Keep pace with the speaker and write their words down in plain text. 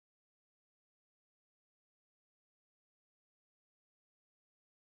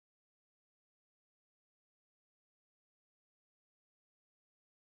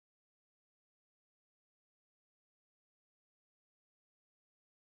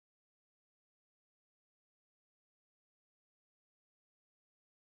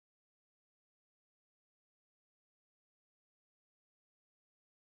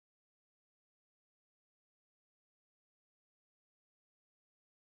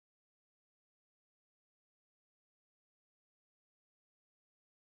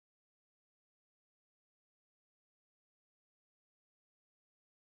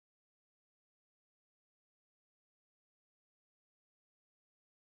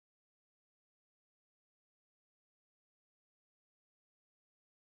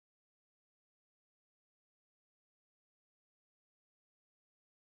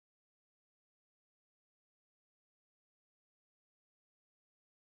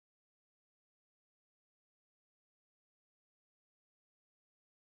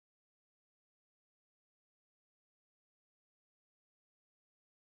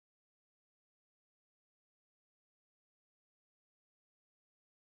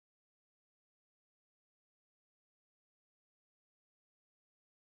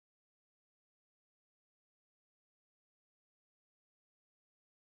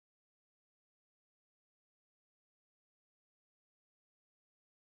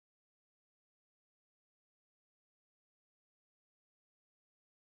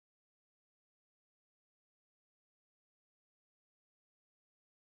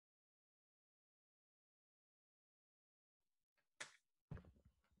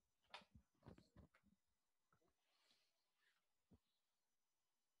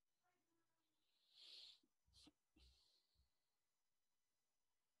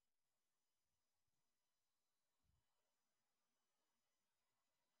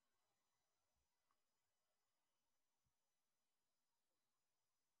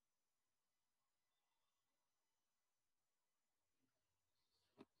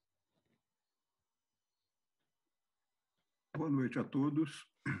Boa noite a todos.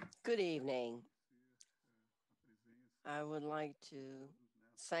 Good evening. I would like to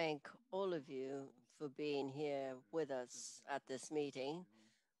thank all of you for being here with us at this meeting,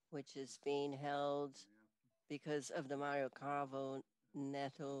 which is being held because of the Mario Cravo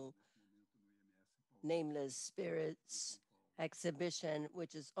Neto Nameless Spirits exhibition,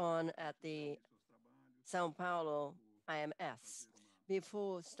 which is on at the Sao Paulo IMS.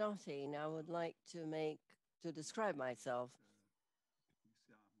 Before starting, I would like to describe myself.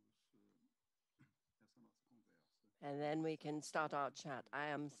 And then we can start our chat. I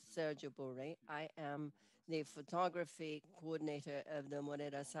am Sergio Borre. I am the photography coordinator of the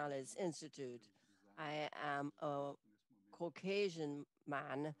Moreira Salles Institute. I am a Caucasian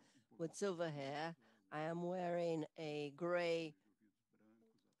man with silver hair. I am wearing a gray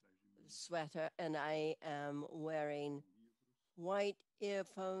sweater and I am wearing white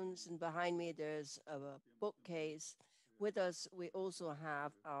earphones, and behind me there's a bookcase. With us, we also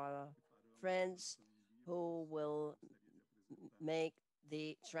have our friends who will make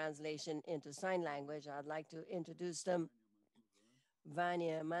the translation into sign language. I'd like to introduce them.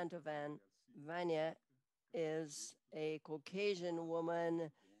 Vania Mantovan. Vania is a Caucasian woman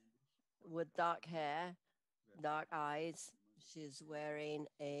with dark hair, dark eyes. She's wearing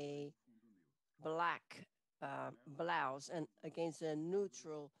a black blouse and against a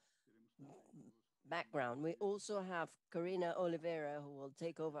neutral background. We also have Karina Oliveira, who will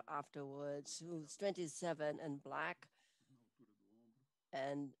take over afterwards, who's 27 and black.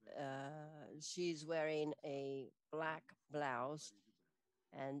 And she's wearing a black blouse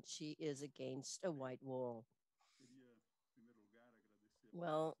and she is against a white wall.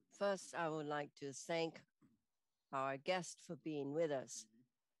 Well, first I would like to thank our guest for being with us,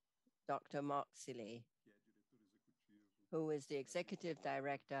 Dr. Mark Sealy, who is the executive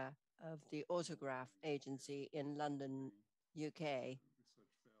director of the Autograph Agency in London, UK,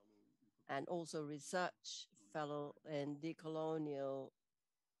 and also research fellow in decolonial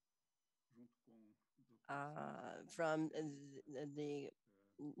from the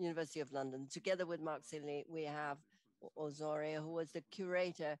University of London. Together with Mark Sealy, we have Osorio, who was the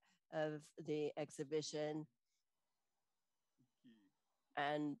curator of the exhibition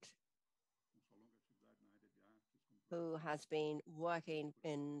and who has been working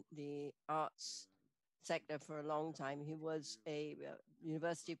in the arts sector for a long time. He was a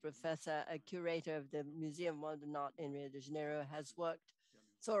university professor, a curator of the Museum of Modern Art in Rio de Janeiro, has worked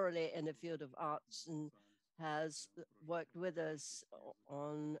thoroughly in the field of arts and has worked with us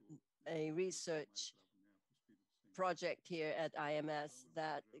on a research project here at IMS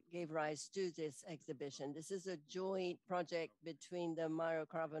that gave rise to this exhibition. This is a joint project between the Mario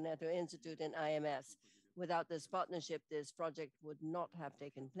Cravo Neto Institute and IMS. Without this partnership, this project would not have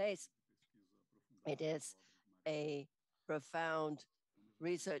taken place. It is a profound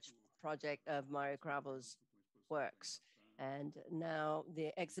research project of Mario Cravo's works. And now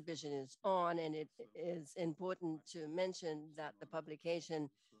the exhibition is on, and it is important to mention that the publication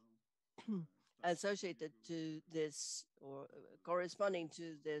associated to this or corresponding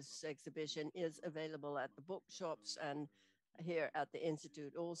to this exhibition is available at the bookshops and here at the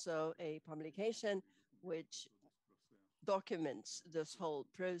Institute. Also a publication which documents this whole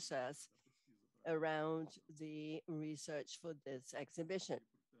process around the research for this exhibition.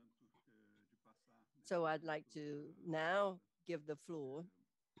 So I'd like to now give the floor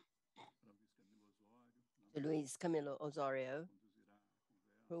to Luiz Camillo Osorio,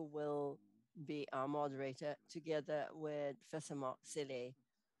 who will be our moderator together with Professor Mark Sealy.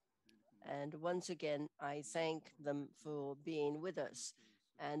 And once again, I thank them for being with us.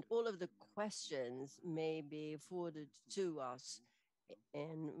 And all of the questions may be forwarded to us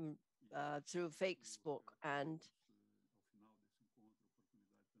in, through Facebook and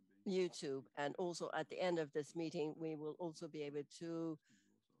YouTube. And also at the end of this meeting, we will also be able to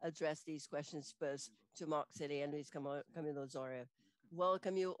address these questions first to Mark Sealy and Luiz Camillo Osorio.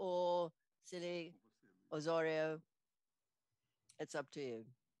 Welcome you all, Sealy, Osorio. It's up to you.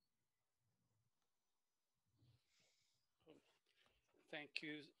 Thank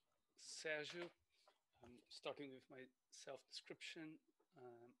you, Sergio. Starting with my self-description.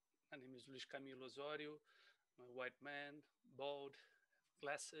 My name is Luiz Camillo Osorio. I'm a white man, bald,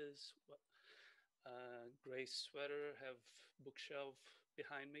 glasses, gray sweater, have bookshelf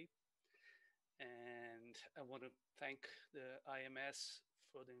behind me. And I want to thank the IMS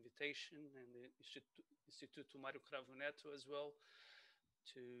for the invitation and the Instituto Mario Cravo Neto as well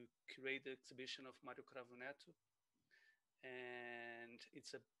to curate the exhibition of Mario Cravo Neto. And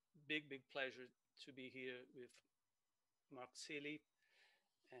it's a big, big pleasure to be here with Mark Sealy.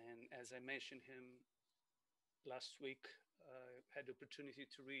 And as I mentioned him last week, had the opportunity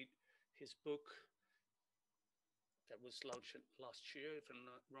to read his book that was launched last year, if I'm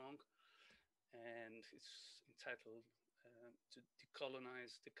not wrong, and it's entitled "To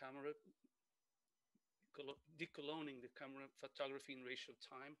Decolonize the Camera, Decolonining the Camera: Photography in Racial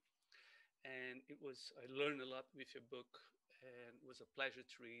Time." And I learned a lot with your book, and it was a pleasure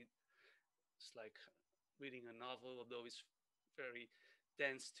to read. It's like reading a novel, although it's very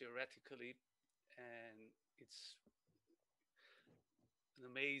dense theoretically, and it's an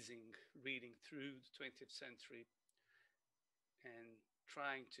amazing reading through the 20th century and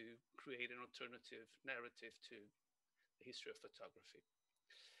trying to create an alternative narrative to the history of photography.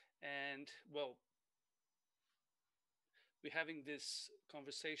 And well, we're having this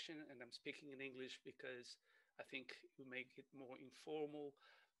conversation, and I'm speaking in English because I think we make it more informal.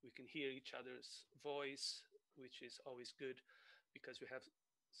 We can hear each other's voice, which is always good because we have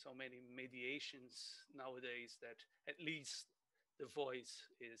so many mediations nowadays that at least the voice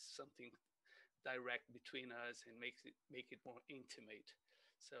is something direct between us and make it more intimate.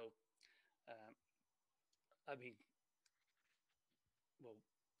 So, I mean, well,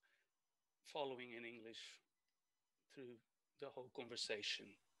 following in English through the whole conversation.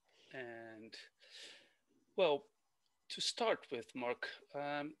 And well, to start with, Mark,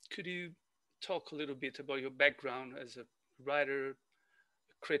 could you talk a little bit about your background as a writer,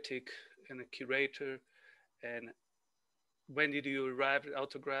 a critic, and a curator, and when did you arrive at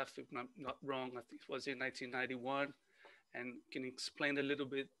Autograph? If I'm not wrong, I think it was in 1991. And can you explain a little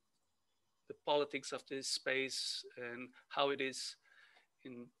bit the politics of this space and how it is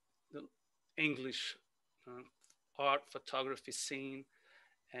in the English art photography scene,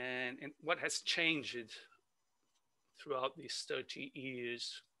 and what has changed throughout these 30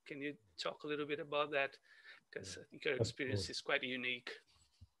 years? Can you talk a little bit about that? Because I think your experience is quite unique.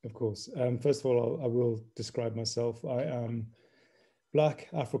 Of course. First of all, I will describe myself. I am Black,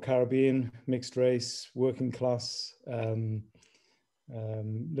 Afro-Caribbean, mixed race, working class, living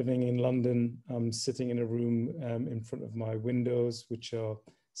in London. I'm sitting in a room in front of my windows, which are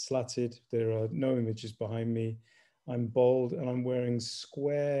slatted. There are no images behind me. I'm bald and I'm wearing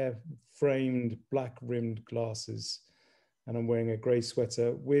square framed black rimmed glasses, and I'm wearing a grey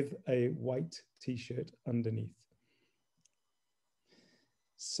sweater with a white t-shirt underneath.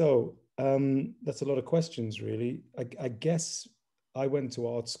 So that's a lot of questions, really. I guess I went to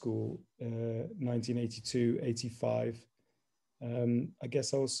art school 1982, 85. I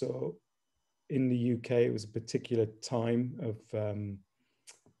guess also in the UK, it was a particular time of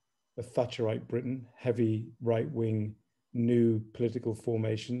Thatcherite Britain, heavy right-wing new political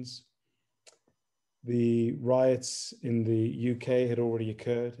formations. The riots in the UK had already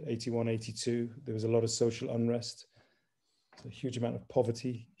occurred, 81, 82. There was a lot of social unrest, a huge amount of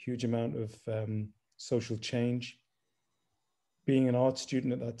poverty, huge amount of social change. Being an art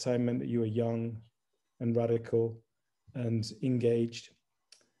student at that time meant that you were young and radical and engaged.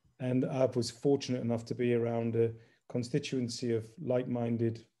 And I was fortunate enough to be around a constituency of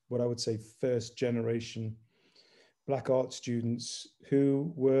like-minded, what I would say first generation Black art students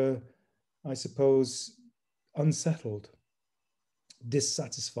who were, I suppose, unsettled,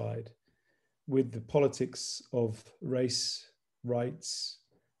 dissatisfied with the politics of race, rights,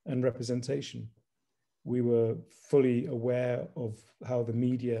 and representation. We were fully aware of how the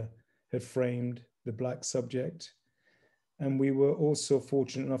media had framed the Black subject. And we were also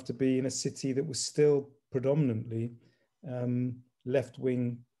fortunate enough to be in a city that was still predominantly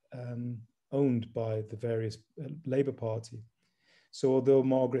left-wing owned by the various Labour Party. So although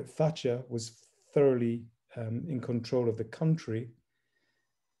Margaret Thatcher was thoroughly in control of the country,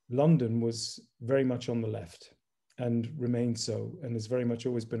 London was very much on the left and remained so, and has very much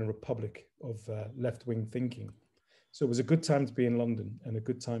always been a republic of left-wing thinking. So it was a good time to be in London and a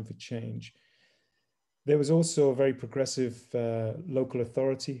good time for change. There was also a very progressive local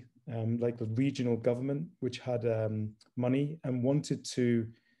authority, like the regional government, which had money and wanted to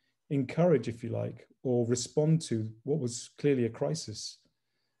encourage, if you like, or respond to what was clearly a crisis.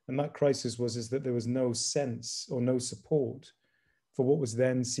 And that crisis is that there was no sense or no support for what was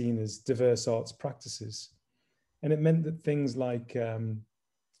then seen as diverse arts practices. And it meant that things like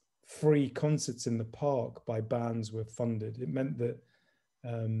free concerts in the park by bands were funded. It meant that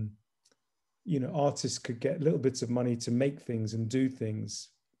artists could get little bits of money to make things and do things.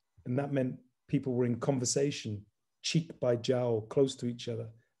 And that meant people were in conversation, cheek by jowl, close to each other,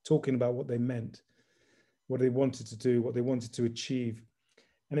 talking about what they meant, what they wanted to do, what they wanted to achieve.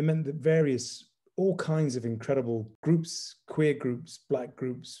 And it meant that all kinds of incredible groups, queer groups, Black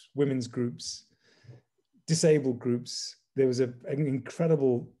groups, women's groups, disabled groups, there was an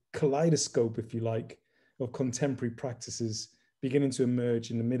incredible kaleidoscope, if you like, of contemporary practices beginning to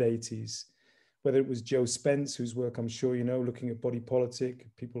emerge in the mid-80s, whether it was Joe Spence, whose work I'm sure you know, looking at body politic,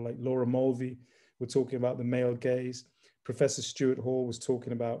 people like Laura Mulvey were talking about the male gaze. Professor Stuart Hall was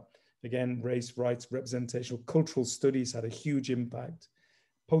talking about, again, race, rights, representational, cultural studies had a huge impact.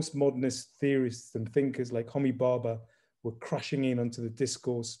 Postmodernist theorists and thinkers like Homi Bhabha were crashing in onto the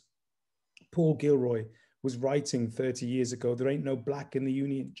discourse. Paul Gilroy was writing 30 years ago, there ain't no black in the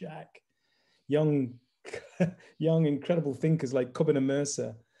Union Jack. Young, incredible thinkers like Kobina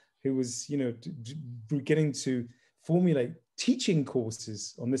Mercer, who was, beginning to formulate teaching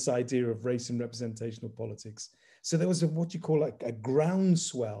courses on this idea of race and representational politics. So there was what you call like a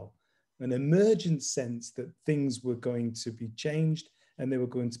groundswell, an emergent sense that things were going to be changed and they were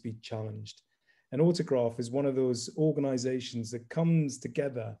going to be challenged. And Autograph is one of those organizations that comes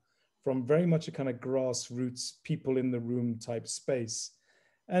together from very much a kind of grassroots, people in the room type space.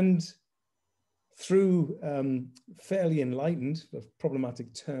 And through fairly enlightened, a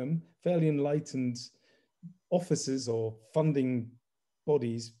problematic term, fairly enlightened offices or funding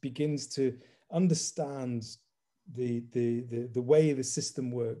bodies begins to understand the way the system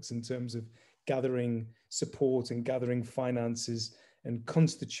works in terms of gathering support and gathering finances and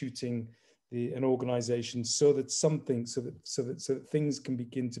constituting an organization so that things can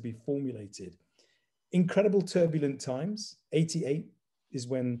begin to be formulated. Incredible turbulent times. 88 is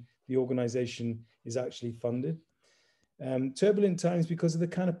when the organization is actually funded. Turbulent times because of the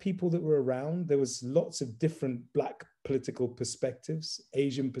kind of people that were around. There was lots of different Black political perspectives,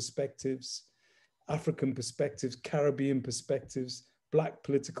 Asian perspectives, African perspectives, Caribbean perspectives, Black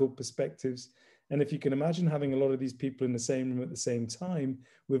political perspectives. And if you can imagine having a lot of these people in the same room at the same time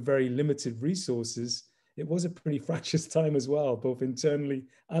with very limited resources, it was a pretty fractious time as well, both internally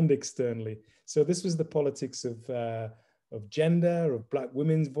and externally. So this was the politics of gender, of Black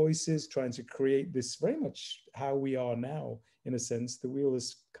women's voices, trying to create this very much how we are now, in a sense. The wheel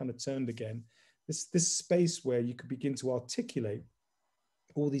has kind of turned again. This space where you could begin to articulate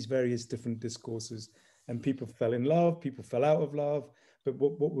all these various different discourses, and people fell in love, people fell out of love. But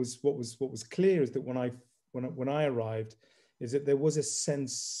what was clear is that when I arrived, is that there was a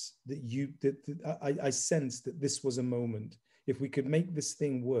sense that I sensed that this was a moment. If we could make this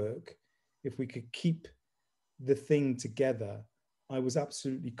thing work, if we could keep the thing together, I was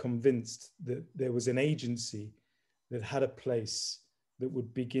absolutely convinced that there was an agency that had a place that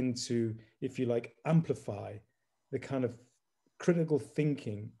would begin to, if you like, amplify the kind of critical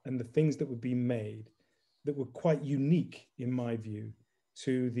thinking and the things that would be made that were quite unique, in my view,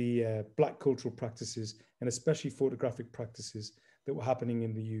 to the Black cultural practices and especially photographic practices that were happening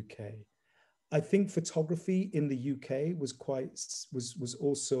in the UK. I think photography in the UK was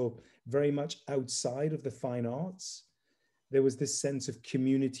also very much outside of the fine arts. There was this sense of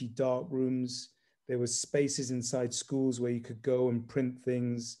community dark rooms. There were spaces inside schools where you could go and print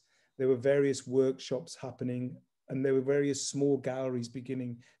things. There were various workshops happening, and there were various small galleries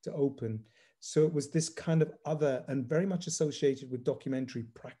beginning to open. So it was this kind of other and very much associated with documentary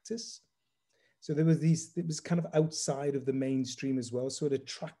practice. So there was it was kind of outside of the mainstream as well. So it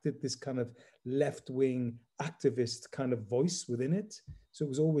attracted this kind of left-wing activist kind of voice within it. So it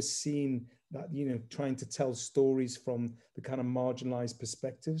was always seen that, trying to tell stories from the kind of marginalized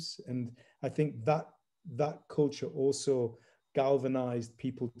perspectives. And I think that culture also galvanized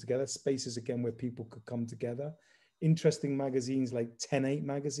people together, spaces again where people could come together. Interesting magazines like 10/8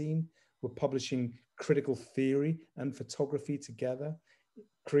 magazine were publishing critical theory and photography together.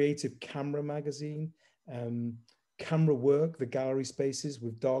 Creative Camera magazine, Camera Work, the gallery spaces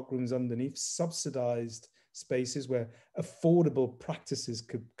with dark rooms underneath, subsidized spaces where affordable practices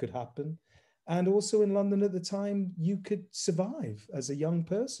could happen. And also in London at the time, you could survive as a young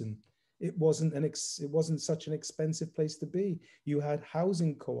person. It wasn't such an expensive place to be. You had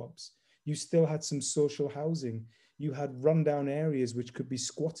housing co-ops. You still had some social housing. You had rundown areas which could be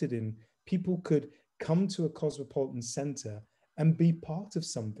squatted in. People could come to a cosmopolitan center and be part of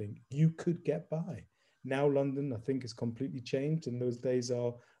something. You could get by. Now London, I think, is completely changed, and those days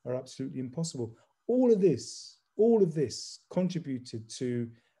are absolutely impossible. All of this contributed to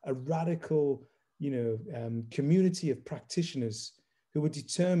a radical, community of practitioners who were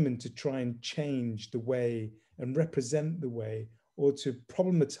determined to try and change the way and represent the way, or to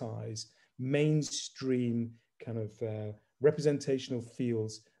problematize mainstream kind of representational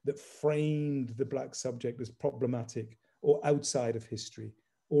fields that framed the Black subject as problematic or outside of history,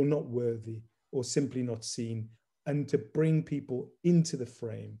 or not worthy, or simply not seen. And to bring people into the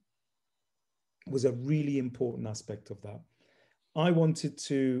frame was a really important aspect of that. I wanted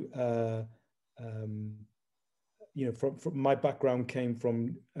to, from my background came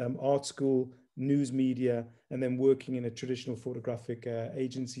from art school, news media, and then working in a traditional photographic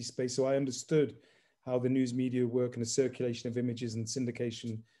agency space. So I understood how the news media work and the circulation of images and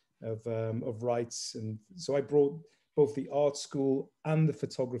syndication of rights. And so I brought both the art school and the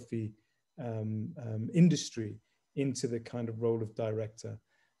photography industry into the kind of role of director,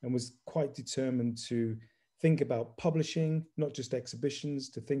 and was quite determined to think about publishing, not just exhibitions,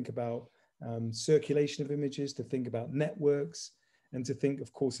 to think about circulation of images, to think about networks, and to think,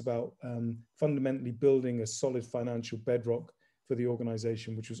 of course, about fundamentally building a solid financial bedrock for the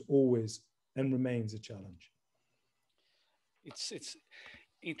organization, which was always and remains a challenge. It's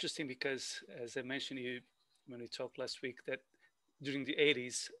interesting because, as I mentioned to you when we talked last week, that during the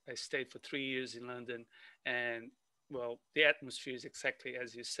 80s, I stayed for 3 years in London, and well, the atmosphere is exactly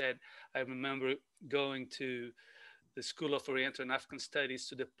as you said. I remember going to the School of Oriental and African Studies,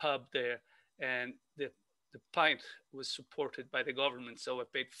 to the pub there, and the pint was supported by the government. So I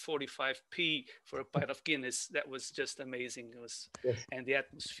paid 45p for a pint of Guinness. That was just amazing. It was, yes. And the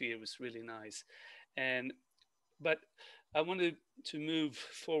atmosphere was really nice. But I wanted to move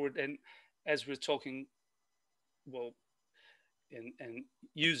forward, and as we're talking, well, and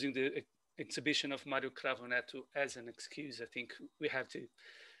using the exhibition of Mario Cravo Neto as an excuse, I think we have to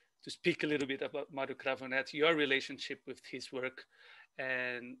speak a little bit about Mario Cravo Neto, your relationship with his work.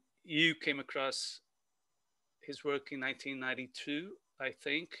 And you came across his work in 1992, I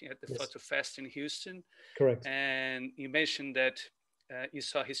think, at the yes. Fotofest in Houston. Correct. And you mentioned that you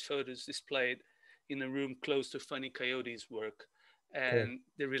saw his photos displayed in a room close to Funny Coyote's work. And correct.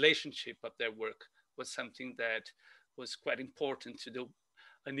 The relationship of their work was something that was quite important to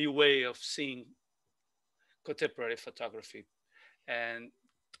a new way of seeing contemporary photography. And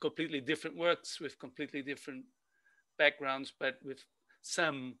completely different works with completely different backgrounds, but with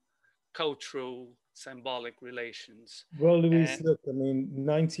some cultural, symbolic relations. Well, Luiz, look, I mean,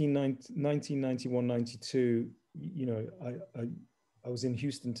 1991, 92, you know, I was in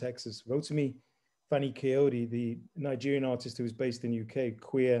Houston, Texas. Wrote to me Funny Coyote, the Nigerian artist who was based in UK,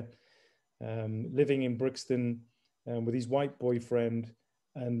 queer, living in Brixton with his white boyfriend,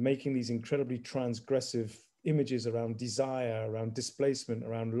 and making these incredibly transgressive images around desire, around displacement,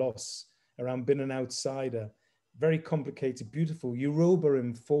 around loss, around being an outsider. Very complicated, beautiful,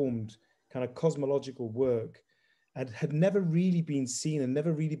 Yoruba-informed kind of cosmological work, and had never really been seen and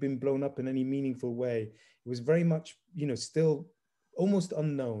never really been blown up in any meaningful way. It was very much, you know, still almost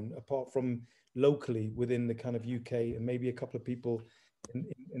unknown, apart from locally within the kind of UK and maybe a couple of people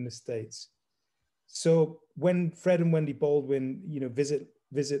in the States. So when Fred and Wendy Baldwin, you know, visit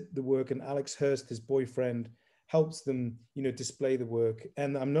the work, and Alex Hurst, his boyfriend, helps them, you know, display the work.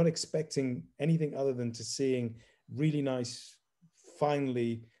 And I'm not expecting anything other than to seeing really nice,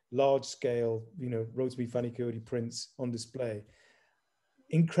 finely, large scale, you know, Rotary Funny Coyote prints on display.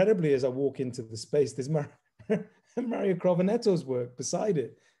 Incredibly, as I walk into the space, there's Mario Cravo Neto's work beside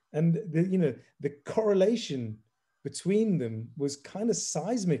it. And the correlation between them was kind of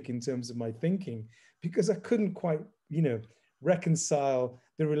seismic in terms of my thinking, because I couldn't quite, you know, reconcile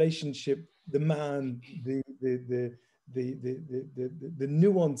the relationship, the man, the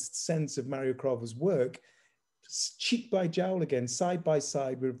nuanced sense of Mario Cravo's work, cheek by jowl again, side by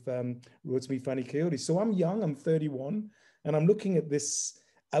side with Rotary Funny Coyote. So I'm young, I'm 31, and I'm looking at this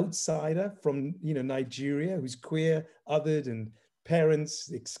outsider from, you know, Nigeria, who's queer, othered, and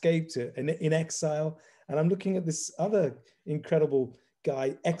parents escaped in exile. And I'm looking at this other incredible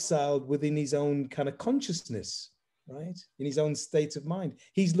guy exiled within his own kind of consciousness, right? In his own state of mind.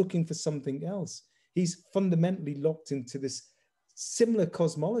 He's looking for something else. He's fundamentally locked into this similar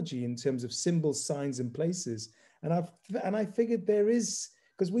cosmology in terms of symbols, signs, and places. And I figured there is,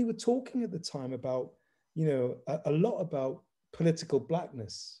 because we were talking at the time about, you know, a lot about political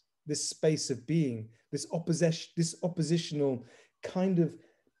blackness, this space of being, this oppositional kind of,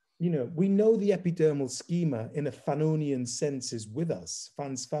 you know, we know the epidermal schema in a Fanonian sense is with us,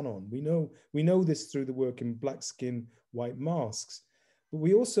 Fans Fanon. We know this through the work in Black Skin, White Masks. But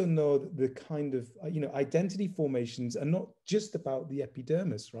we also know that the kind of, you know, identity formations are not just about the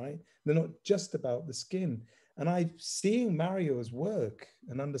epidermis, right? They're not just about the skin. And seeing Mario's work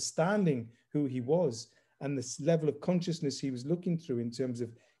and understanding who he was and this level of consciousness he was looking through in terms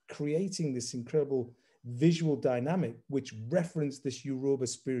of creating this incredible visual dynamic, which referenced this Yoruba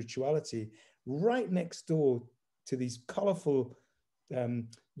spirituality right next door to these colorful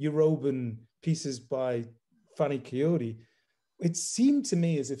Yoruban pieces by Funny Coyote. It seemed to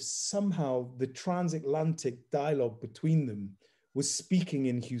me as if somehow the transatlantic dialogue between them was speaking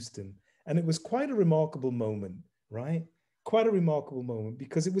in Houston. And it was quite a remarkable moment, right? Quite a remarkable moment,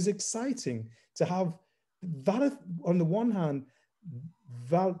 because it was exciting to have that, on the one hand,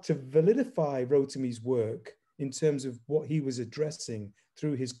 to validify Rotami's work in terms of what he was addressing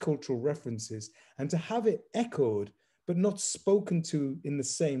through his cultural references, and to have it echoed, but not spoken to in the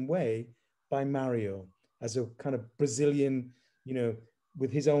same way by Mario as a kind of Brazilian, you know,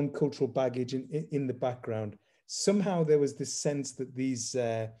 with his own cultural baggage in the background. Somehow there was this sense that these,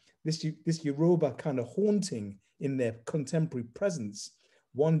 this Yoruba kind of haunting in their contemporary presence,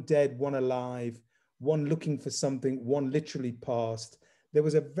 one dead, one alive, one looking for something, one literally past. There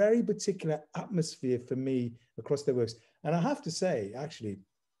was a very particular atmosphere for me across their works. And I have to say, actually,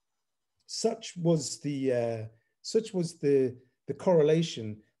 such was the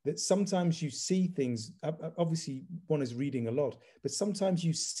correlation that sometimes you see things, obviously one is reading a lot, but sometimes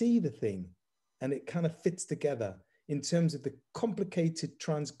you see the thing and it kind of fits together in terms of the complicated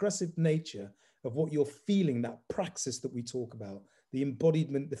transgressive nature of what you're feeling, that praxis that we talk about, the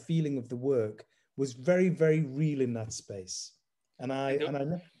embodiment, the feeling of the work was very, very real in that space. And I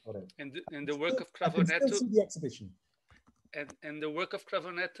never got it. And the work of Cravo I can Neto, still see the exhibition. And the work of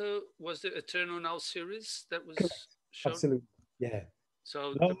Cravo Neto was the Eternal Now series that was shown? Absolutely, yeah.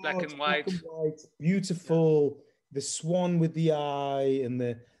 So large, the black and white, beautiful, yeah. The swan with the eye, and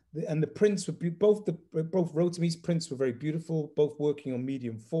the prints were both Rotami's prints were very beautiful, both working on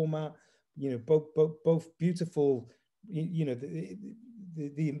medium format, you know, both beautiful, you know,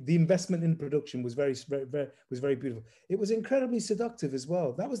 the investment in production was very beautiful. It was incredibly seductive as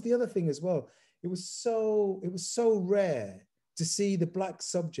well. That was the other thing as well. It was so rare to see the black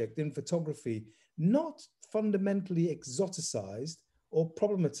subject in photography not fundamentally exoticized or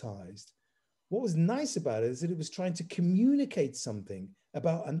problematized. What was nice about it is that it was trying to communicate something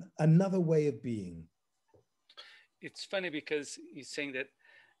about another way of being. It's funny because he's saying that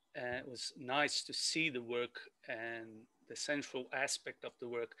it was nice to see the work and the central aspect of the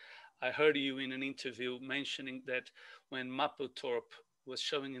work. I heard you in an interview mentioning that when Mapplethorpe was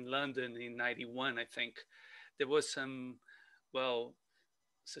showing in London in '91, I think, there was some, well,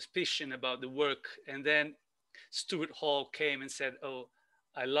 suspicion about the work. And then Stuart Hall came and said, oh,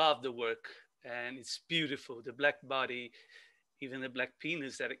 I love the work and it's beautiful. The black body, even the black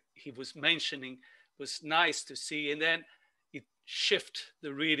penis that he was mentioning was nice to see. And then it shifted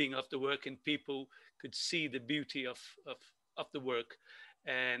the reading of the work and people could see the beauty of the work.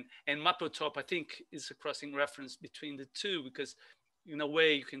 And Mapplethorpe, I think, is a crossing reference between the two, because in a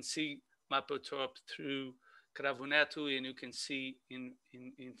way you can see Mapplethorpe through Cravo Neto and you can see in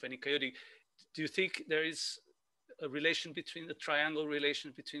Fanny Coyote. Do you think there is a relation between the triangle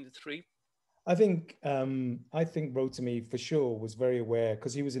relation between the three? I think Rotami for sure was very aware,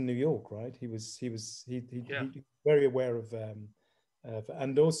 because he was in New York, right? He very aware of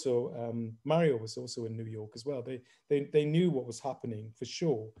and also Mario was also in New York as well. They knew what was happening for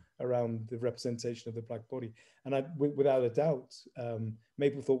sure around the representation of the black body, and without a doubt,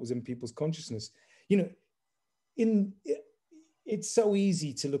 Mapplethorpe was in people's consciousness. You know, it's so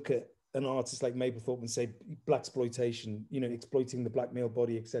easy to look at an artist like Mapplethorpe and say blaxploitation, you know, exploiting the black male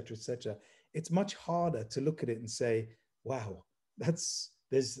body, etc., etc. It's much harder to look at it and say, wow,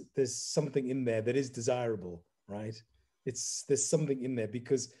 there's something in there that is desirable, right? There's something in there,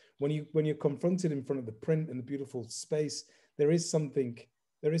 because when you're confronted in front of the print and the beautiful space, there is something,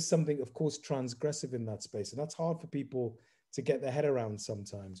 of course, transgressive in that space, and that's hard for people to get their head around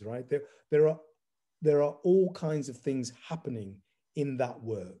sometimes, right? There are all kinds of things happening in that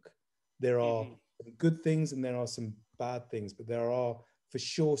work. There are some good things and there are some bad things, but there are for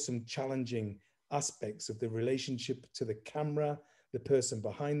sure some challenging aspects of the relationship to the camera, the person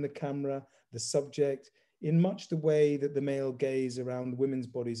behind the camera, the subject, in much the way that the male gaze around women's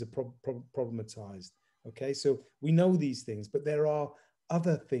bodies are problematized. Okay, so we know these things, but there are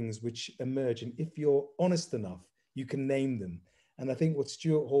other things which emerge, and if you're honest enough, you can name them. And I think what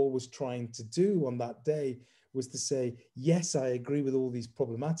Stuart Hall was trying to do on that day was to say, yes, I agree with all these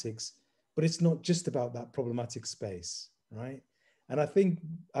problematics, but it's not just about that problematic space, right? And I think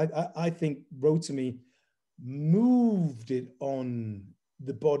Rotami moved it on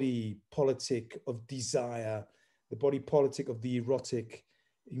the body politic of desire, the body politic of the erotic.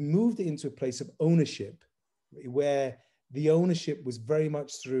 He moved it into a place of ownership, where the ownership was very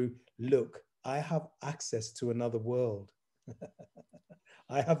much through, look, I have access to another world.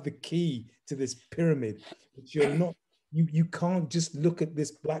 I have the key to this pyramid, but you're not, you can't just look at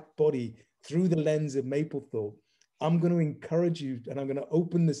this black body through the lens of Mapplethorpe. I'm going to encourage you, and I'm going to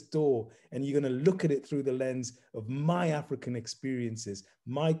open this door, and you're going to look at it through the lens of my African experiences,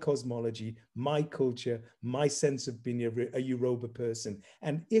 my cosmology, my culture, my sense of being a Yoruba person.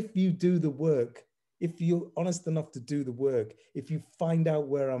 And if you do the work, if you're honest enough to do the work, if you find out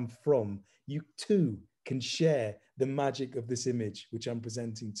where I'm from, you too can share the magic of this image, which I'm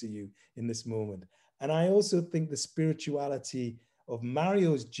presenting to you in this moment. And I also think the spirituality of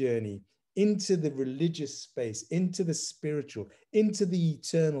Mario's journey into the religious space, into the spiritual, into the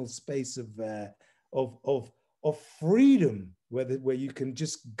eternal space of freedom, where you can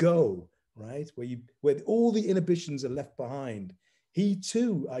just go, right? Where all the inhibitions are left behind. He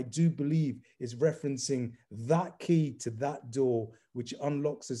too, I do believe, is referencing that key to that door, which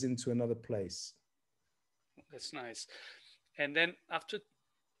unlocks us into another place. That's nice. And then after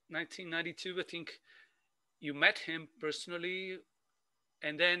 1992, I think you met him personally,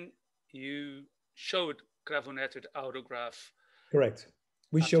 and then you showed Cravo Neto the autograph. Correct.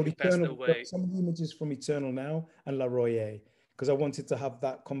 We showed Eternal, away. Some of the images from Eternal Now and La Royer, because I wanted to have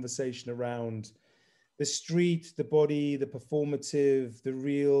that conversation around the street, the body, the performative, the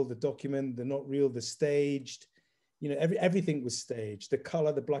real, the document, the not real, the staged. You know, everything was staged. The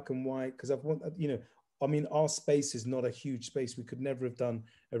color, the black and white, because I mean, our space is not a huge space. We could never have done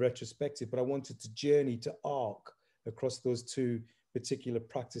a retrospective, but I wanted to journey, to arc across those two particular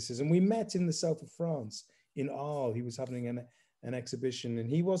practices. And we met in the south of France, in Arles. He was having an exhibition, and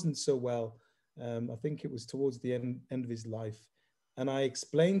he wasn't so well. I think it was towards the end of his life. And I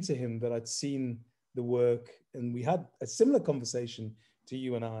explained to him that I'd seen the work, and we had a similar conversation to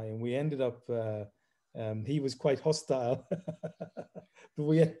you and I, and we ended up, he was quite hostile, but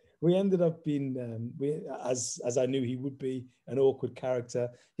we ended up being, as I knew he would be, an awkward character.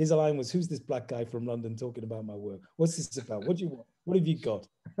 His line was, "Who's this black guy from London talking about my work? What's this about? What do you want? What have you got?"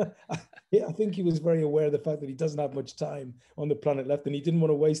 I think he was very aware of the fact that he doesn't have much time on the planet left, and he didn't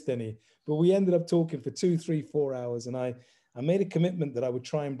want to waste any. But we ended up talking for 2, 3, 4 hours, and I made a commitment that I would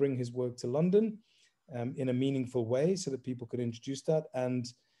try and bring his work to London in a meaningful way, so that people could introduce that.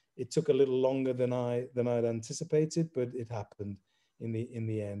 And it took a little longer than I'd anticipated, but it happened in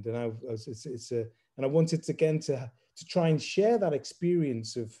the end. And I wanted to, again, to try and share that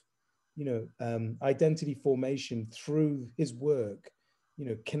experience of, identity formation through his work,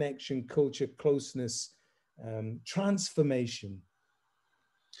 connection, culture, closeness, transformation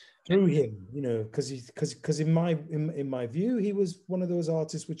through him, because in my view, he was one of those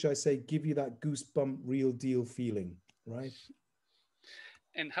artists which I say give you that goosebump real deal feeling, right?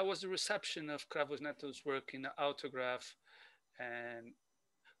 And how was the reception of Cravo Neto's work in the autograph? And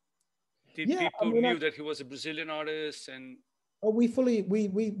did people knew that he was a Brazilian artist? And we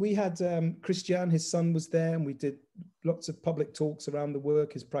had Christian, his son, was there, and we did lots of public talks around the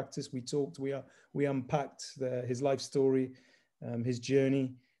work, his practice. We talked, we unpacked his life story, his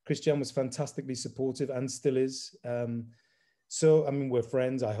journey. Christian was fantastically supportive and still is. So, I mean, we're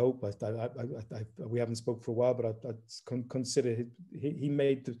friends, I hope. We haven't spoken for a while, but I consider he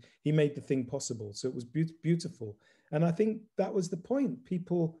made the thing possible. So it was beautiful. And I think that was the point.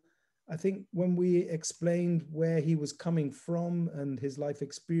 People, I think when we explained where he was coming from and his life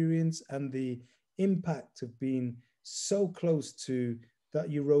experience and the impact of being so close to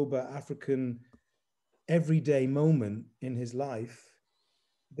that Yoruba African everyday moment in his life,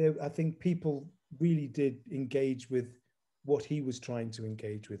 I think people really did engage with what he was trying to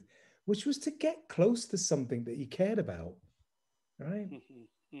engage with, which was to get close to something that he cared about, right?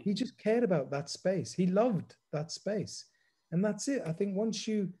 He just cared about that space. He loved that space. And that's it. I think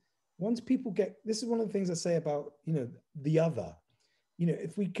once people get, this is one of the things I say about, the other,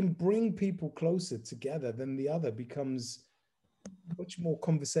 if we can bring people closer together, then the other becomes much more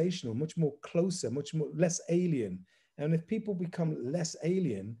conversational, much more closer, much more less alien. And if people become less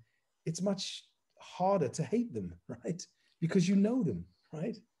alien, it's much harder to hate them, right? Because you know them,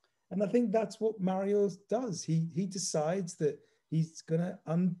 right? And I think that's what Mario does. He decides that he's going to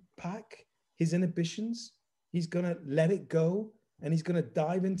unpack his inhibitions. He's going to let it go, and he's going to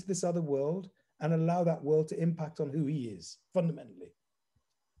dive into this other world and allow that world to impact on who he is fundamentally.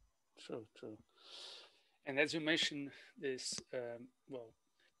 True. And as you mentioned, this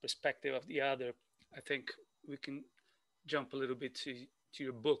perspective of the other, I think we can jump a little bit to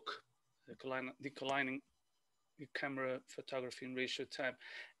your book, Declining the Camera, Photography in Ratio Time.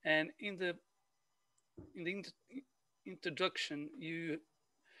 And in the introduction, you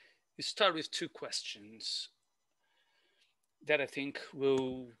start with 2 questions that I think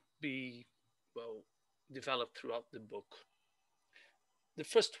will be developed throughout the book. The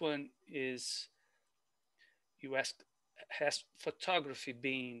first one is, you ask, has photography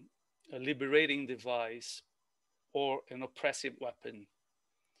been a liberating device or an oppressive weapon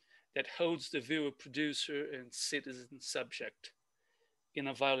that holds the viewer, producer, and citizen subject in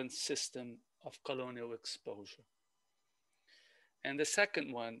a violent system of colonial exposure? And the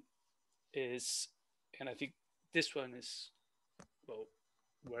second one is, and I think this one is,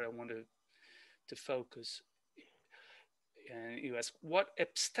 where I want the focus. And you ask, what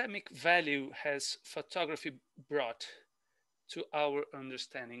epistemic value has photography brought to our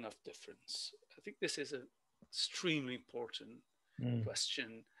understanding of difference? I think this is an extremely important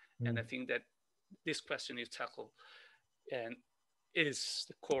question. And I think that this question you tackle and is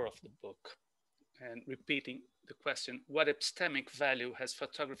the core of the book. And repeating the question, what epistemic value has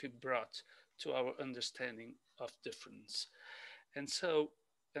photography brought to our understanding of difference? And so,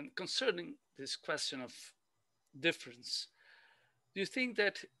 and concerning this question of difference, do you think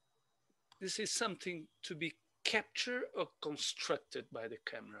that this is something to be captured or constructed by the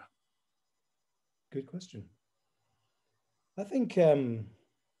camera? Good question. I think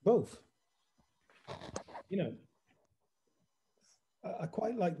both. You know, I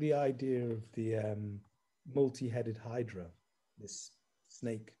quite like the idea of the multi-headed hydra, this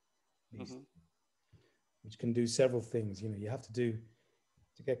snake beast, which can do several things. You know, you have to do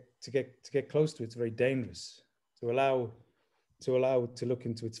to get close to it. It's very dangerous. To allow to look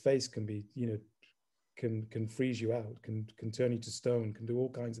into its face can be, you know, can freeze you out, can turn you to stone, can do all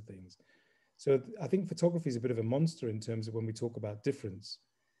kinds of things. So I think photography is a bit of a monster in terms of when we talk about difference.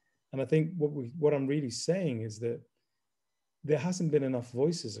 And I think what I'm really saying is that there hasn't been enough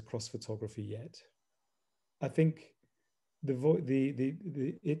voices across photography yet. I think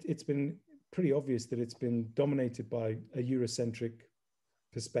it's been pretty obvious that it's been dominated by a Eurocentric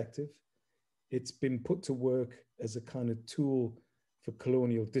perspective. It's been put to work as a kind of tool for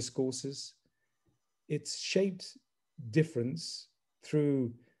colonial discourses. It's shaped difference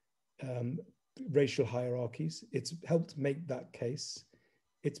through racial hierarchies. It's helped make that case.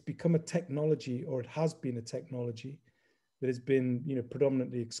 It's become a technology, or it has been a technology that has been, you know,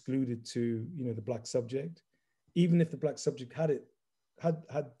 predominantly excluded to, you know, the Black subject. Even if the Black subject had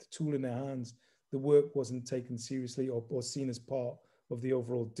the tool in their hands, the work wasn't taken seriously or seen as part of the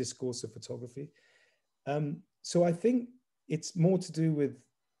overall discourse of photography. So I think it's more to do with,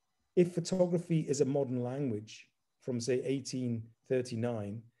 if photography is a modern language from, say,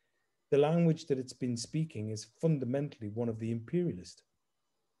 1839, the language that it's been speaking is fundamentally one of the imperialist.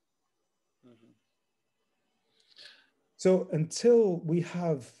 So until we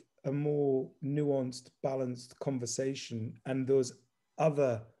have a more nuanced, balanced conversation, and those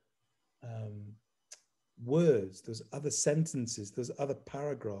other words, those other sentences, those other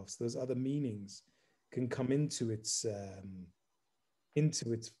paragraphs, those other meanings can come into its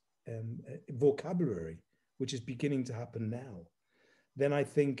vocabulary, which is beginning to happen now, then I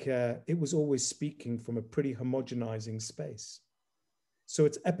think it was always speaking from a pretty homogenizing space. So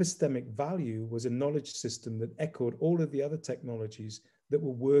its epistemic value was a knowledge system that echoed all of the other technologies that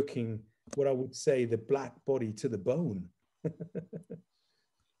were working, what I would say, the Black body to the bone.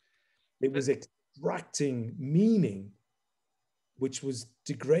 It was extracting meaning, which was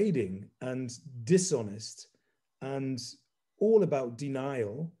degrading and dishonest and all about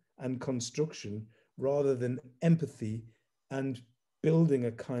denial and construction, rather than empathy and building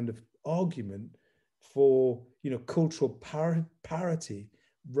a kind of argument for, you know, cultural parity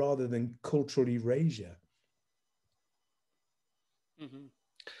rather than cultural erasure.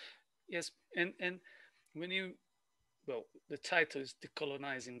 Yes, and when you, well, the title is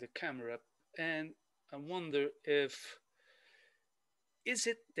Decolonizing the Camera, and I wonder if, is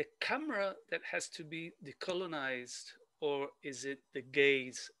it the camera that has to be decolonized, or is it the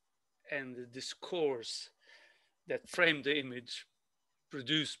gaze and the discourse that frame the image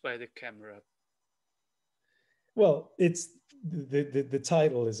produced by the camera? Well, it's the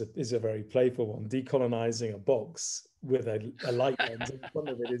title is a very playful one. Decolonizing a box with a light lens in front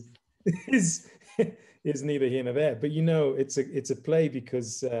of it is neither here nor there. But, you know, it's a play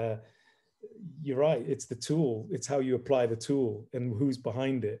because you're right. It's the tool. It's how you apply the tool and who's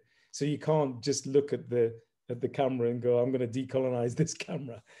behind it. So you can't just look at the camera and go, I'm going to decolonize this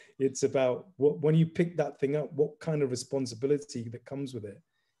camera. It's about when you pick that thing up, what kind of responsibility that comes with it,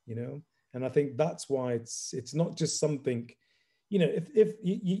 you know? And I think that's why it's not just something, you know, if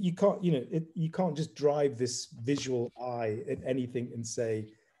you can't, you know, you can't just drive this visual eye at anything and say,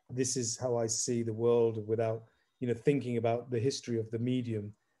 this is how I see the world, without, you know, thinking about the history of the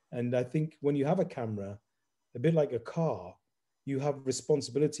medium. And I think when you have a camera, a bit like a car, you have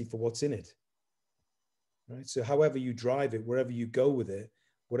responsibility for what's in it, right? So however you drive it, wherever you go with it,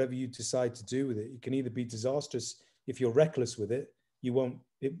 whatever you decide to do with it, it can either be disastrous. If you're reckless with it,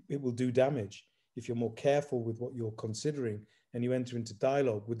 it will do damage. If you're more careful with what you're considering and you enter into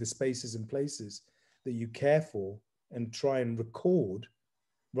dialogue with the spaces and places that you care for and try and record,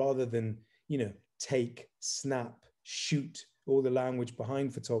 rather than, you know, take, snap, shoot, all the language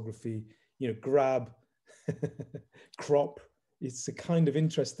behind photography, you know, grab, crop, it's a kind of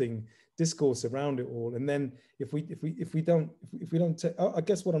interesting discourse around it all. And then if we don't I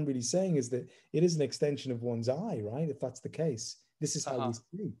guess what I'm really saying is that it is an extension of one's eye, right? If that's the case, this is how we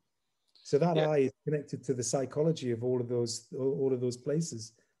see. So that eye is connected to the psychology of all of those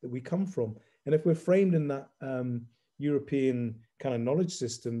places that we come from. And if we're framed in that European kind of knowledge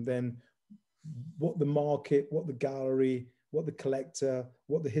system, then what the market, what the gallery, what the collector,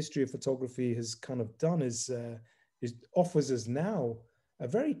 what the history of photography has kind of done is offers us now a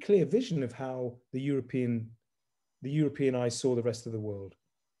very clear vision of how the European eye saw the rest of the world.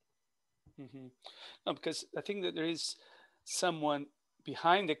 Mm-hmm. No, because I think that there is someone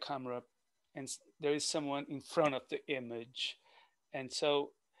behind the camera and there is someone in front of the image. And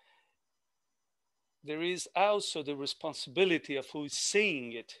so there is also the responsibility of who's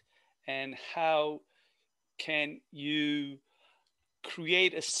seeing it and how can you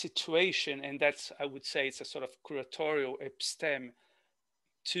create a situation, and that's, I would say, it's a sort of curatorial episteme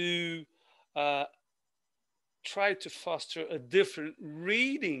to try to foster a different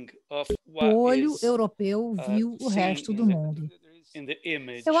reading of what O olho is europeu viu o resto do mundo. in the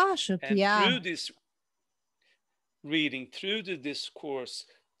image. Eu acho que through this reading, through the discourse,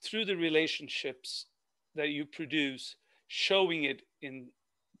 through the relationships that you produce, showing it in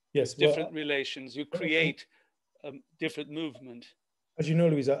different relations, you create a different movement. As you know,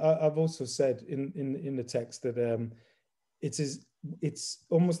 Luiz, I've also said in the text that it's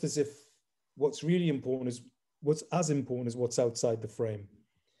almost as if what's really important is what's as important as what's outside the frame.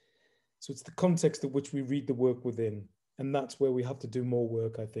 So it's the context of which we read the work within, and that's where we have to do more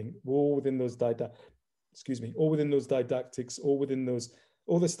work. I think we're all within those all within those didactics, all within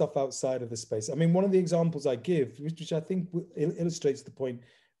all the stuff outside of the space. I mean, one of the examples I give, which I think illustrates the point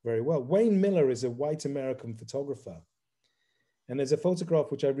very well. Wayne Miller is a white American photographer. And there's a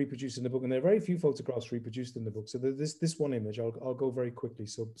photograph which I reproduced in the book, and there are very few photographs reproduced in the book. So there's this one image, I'll go very quickly,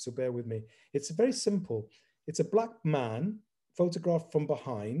 so bear with me. It's very simple. It's a black man photographed from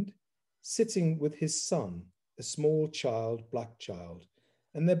behind, sitting with his son, a small child, black child.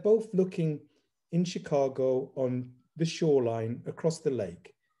 And they're both looking in Chicago on the shoreline across the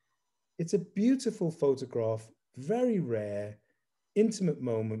lake. It's a beautiful photograph, very rare, intimate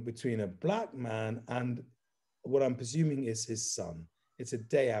moment between a black man and what I'm presuming is his son. It's a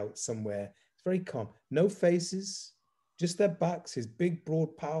day out somewhere. It's very calm. No faces, just their backs, his big,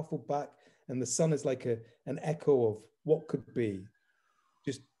 broad, powerful back. And the son is like an echo of what could be.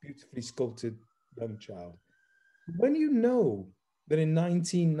 Just beautifully sculpted young child. When you know that in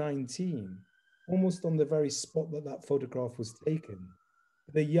 1919, almost on the very spot that photograph was taken,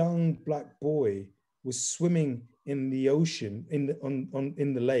 the young black boy was swimming in the ocean, in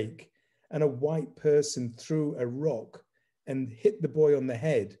the lake, and a white person threw a rock and hit the boy on the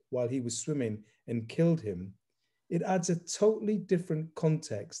head while he was swimming and killed him, it adds a totally different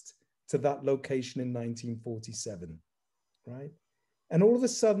context to that location in 1947, right? And all of a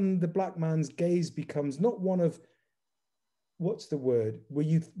sudden, the black man's gaze becomes not one of, what's the word,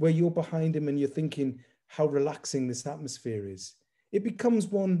 where you're behind him and you're thinking how relaxing this atmosphere is. It becomes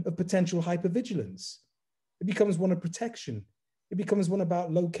one of potential hypervigilance. It becomes one of protection. It becomes one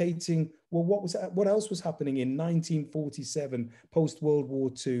about locating, well, what else was happening in 1947, post-World War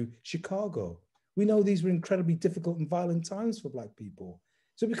II Chicago? We know these were incredibly difficult and violent times for Black people.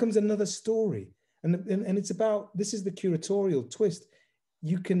 So it becomes another story. And it's about, this is the curatorial twist.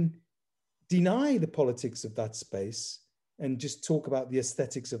 You can deny the politics of that space and just talk about the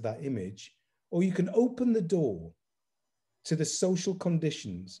aesthetics of that image, or you can open the door to the social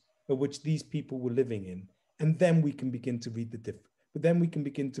conditions of which these people were living in. And then we can begin to read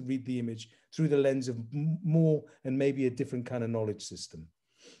the image through the lens of more and maybe a different kind of knowledge system.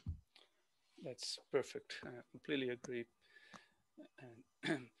 That's perfect. I completely agree.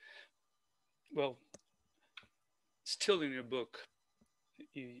 And well, still in your book,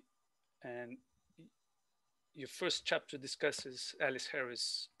 your first chapter discusses Alice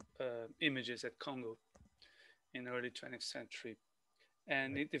Harris' images at Congo in the early 20th century.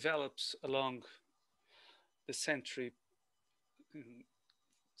 And it develops along the century in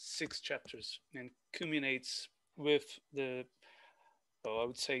 6 chapters and culminates with the, I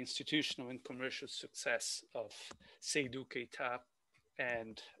would say, institutional and commercial success of Seydou Keita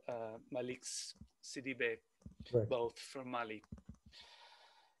and Malik Sidibé, right, both from Mali.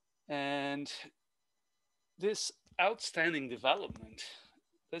 And this outstanding development,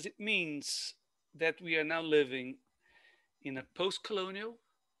 does it mean that we are now living in a post-colonial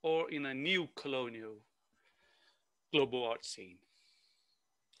or in a new colonial global art scene?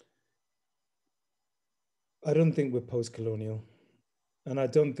 I don't think we're post-colonial, and I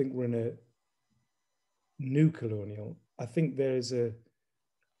don't think we're in a new colonial. I think there is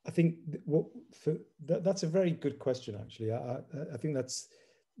that's a very good question, actually. I think that's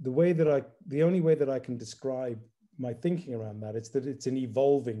the only way that I can describe my thinking around that. It's that it's an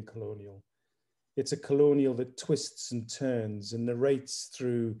evolving colonial. It's a colonial that twists and turns and narrates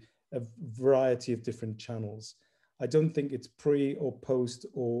through a variety of different channels. I don't think it's pre or post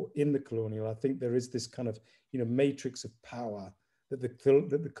or in the colonial. I think there is this kind of, matrix of power that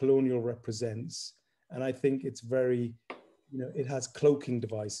the colonial represents. And I think it's very, it has cloaking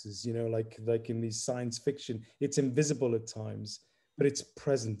devices, like in these science fiction. It's invisible at times, but it's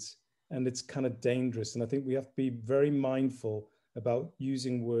present and it's kind of dangerous. And I think we have to be very mindful about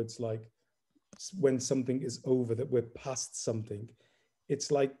using words like when something is over, that we're past something.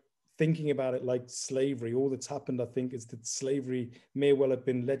 It's like thinking about it like slavery. All that's happened, I think, is that slavery may well have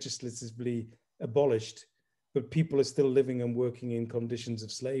been legislatively abolished, but people are still living and working in conditions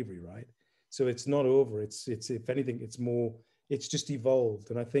of slavery, right? So it's not over. It's if anything, it's just evolved.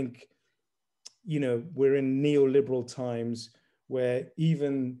 And I think, we're in neoliberal times where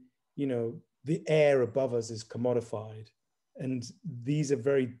even, the air above us is commodified. And these are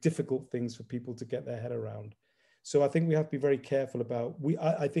very difficult things for people to get their head around. So I think we have to be very careful about,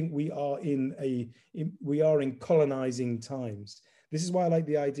 I think we are in colonizing times. This is why I like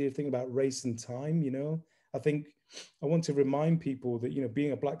the idea of thinking about race and time, I think I want to remind people that,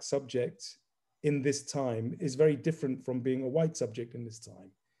 being a Black subject in this time is very different from being a white subject in this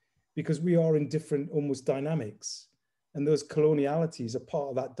time, because we are in different almost dynamics. And those colonialities are part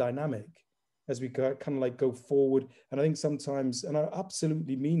of that dynamic as we kind of like go forward. And I think sometimes, and I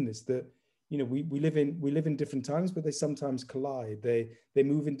absolutely mean this, that, we live in different times, but they sometimes collide. They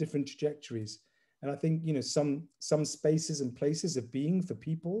move in different trajectories. And I think, some spaces and places of being for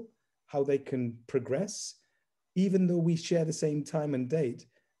people, how they can progress, even though we share the same time and date,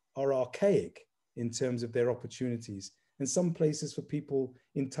 are archaic in terms of their opportunities. And some places for people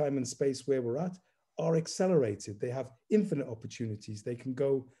in time and space where we're at are accelerated. They have infinite opportunities. They can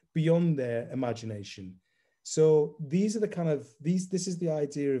go beyond their imagination. So these are the kind of, this is the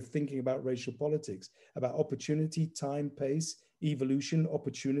idea of thinking about racial politics, about opportunity, time, pace, evolution,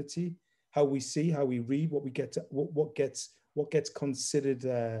 opportunity, how we see, how we read, what we get to, what gets considered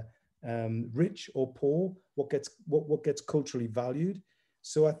rich or poor, what gets culturally valued.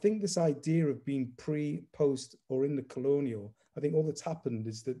 So I think this idea of being pre, post, or in the colonial, I think all that's happened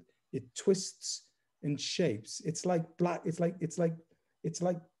is that it twists and shapes. It's like black, it's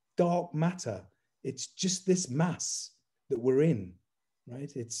like dark matter. It's just this mass that we're in,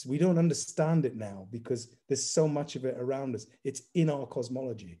 right? We don't understand it now because there's so much of it around us. It's in our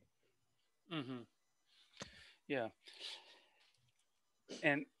cosmology. Mm-hmm. Yeah.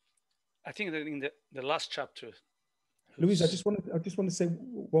 And I think that in the last chapter, Luiz, I just want to say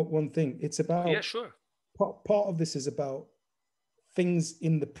one thing. It's about, yeah, sure. Part of this is about things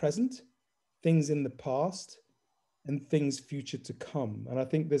in the present, things in the past, and things future to come. And I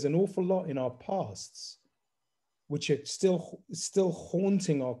think there's an awful lot in our pasts which are still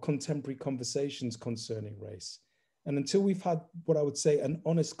haunting our contemporary conversations concerning race. And until we've had what I would say an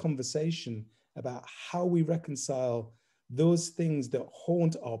honest conversation about how we reconcile those things that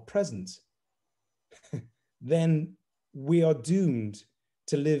haunt our present, then we are doomed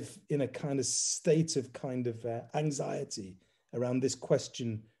to live in a kind of state of kind of anxiety around this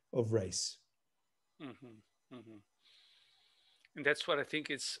question of race. Mm-hmm. Mm-hmm. And that's what I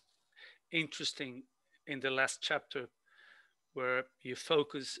think is interesting in the last chapter, where you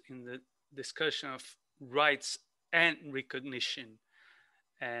focus in the discussion of rights and recognition,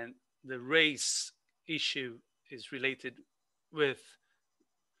 and the race issue is related with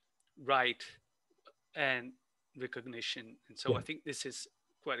right and recognition. And so I think this is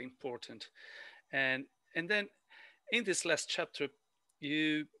quite important. And then in this last chapter,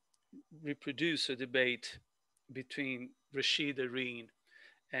 you reproduce a debate between Rashid Areen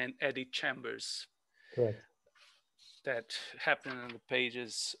and Eddie Chambers. Correct. That happened on the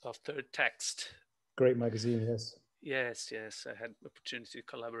pages of Third Text. Great magazine, yes. Yes. I had the opportunity to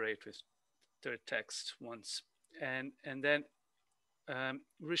collaborate with Third Text once. And then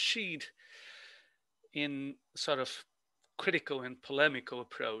Rashid, in sort of critical and polemical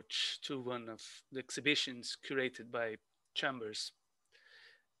approach to one of the exhibitions curated by Chambers,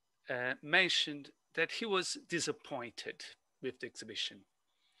 mentioned that he was disappointed with the exhibition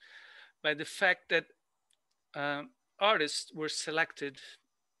by the fact that artists were selected,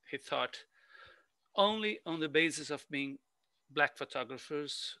 he thought, only on the basis of being Black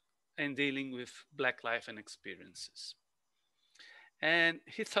photographers and dealing with Black life and experiences. And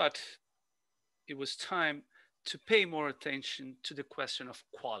he thought it was time to pay more attention to the question of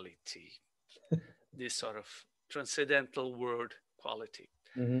quality, this sort of transcendental word quality.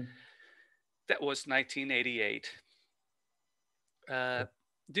 Mm-hmm. That was 1988.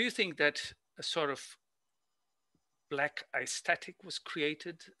 Do you think that a sort of black aesthetic was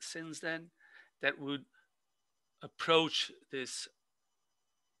created since then that would approach this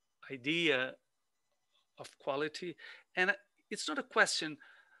idea of quality? And it's not a question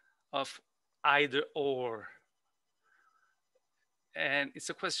of either or, and it's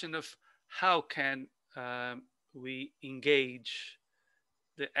a question of how can we engage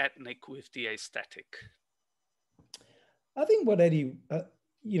the ethnic with the aesthetic. I think what Eddie,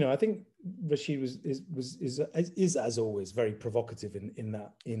 I think Rashid is as always very provocative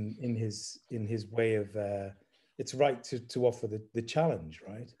in his way of. It's right to offer the challenge,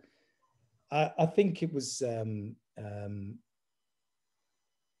 right? I think it was.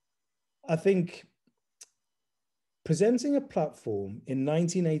 I think presenting a platform in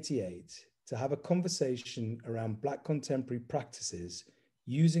 1988 to have a conversation around Black contemporary practices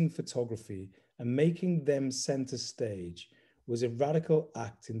using photography and making them center stage was a radical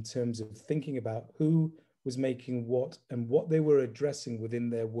act in terms of thinking about who was making what and what they were addressing within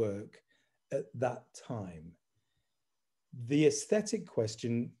their work at that time. The aesthetic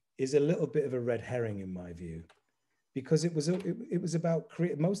question is a little bit of a red herring in my view, because it was about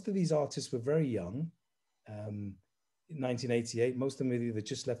most of these artists were very young. In 1988, most of them had either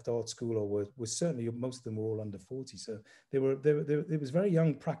just left art school or were certainly, most of them were all under 40. So it was very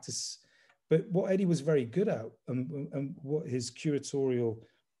young practice. But what Eddie was very good at, and what his curatorial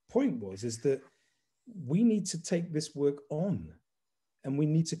point was, is that we need to take this work on, and we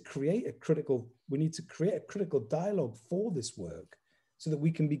need to create a critical dialogue for this work, so that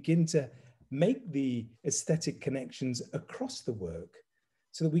we can begin to make the aesthetic connections across the work,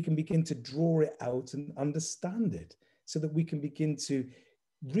 so that we can begin to draw it out and understand it, so that we can begin to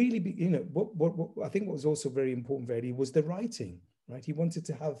really be, what I think what was also very important for Eddie was the writing, right? He wanted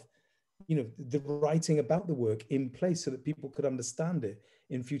to have, the writing about the work in place so that people could understand it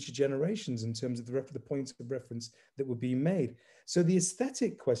in future generations in terms of the points of reference that were being made. So the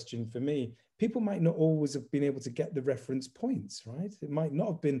aesthetic question for me, people might not always have been able to get the reference points, right? It might not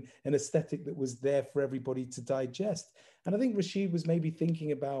have been an aesthetic that was there for everybody to digest. And I think Rashid was maybe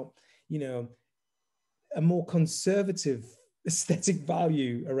thinking about, a more conservative aesthetic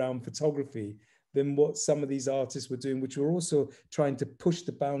value around photography than what some of these artists were doing, which were also trying to push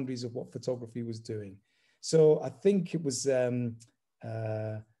the boundaries of what photography was doing. So I think it was one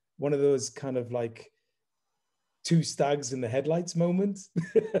of those kind of like two stags in the headlights moments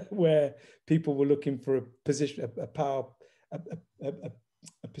where people were looking for a position,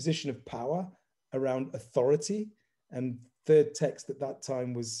 a position of power around authority. And third text at that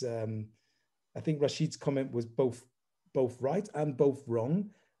time was, I think Rashid's comment was both right and both wrong.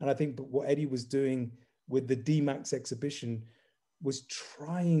 And I think what Eddie was doing with the DMAX exhibition was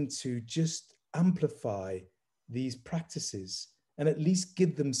trying to just amplify these practices and at least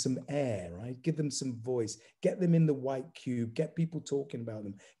give them some air, right? Give them some voice, get them in the white cube, get people talking about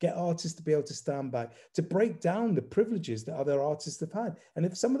them, get artists to be able to stand back, to break down the privileges that other artists have had. And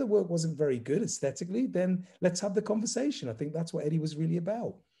if some of the work wasn't very good aesthetically, then let's have the conversation. I think that's what Eddie was really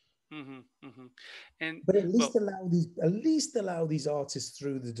about. Mm-hmm, mm-hmm. But at least allow these artists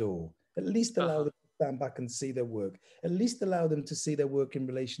through the door. At least allow them to stand back and see their work. At least allow them to see their work in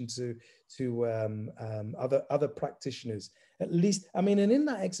relation to other practitioners. At least, and in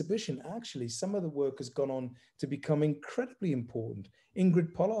that exhibition, actually, some of the work has gone on to become incredibly important.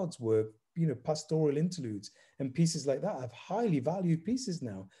 Ingrid Pollard's work, pastoral interludes and pieces like that have highly valued pieces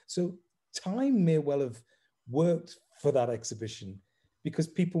now. So time may well have worked for that exhibition, because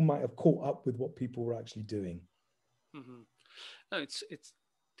people might have caught up with what people were actually doing. Mm-hmm. No, it's.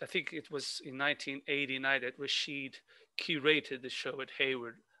 I think it was in 1989 that Rashid curated the show at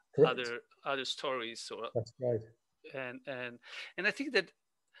Hayward. Correct. Other stories. So that's right. And I think that,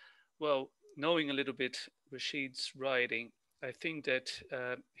 well, knowing a little bit Rashid's writing, I think that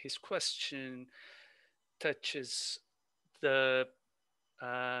his question touches the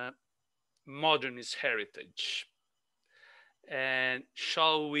modernist heritage. And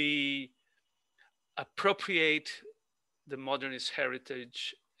shall we appropriate the modernist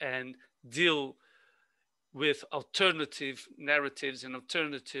heritage and deal with alternative narratives and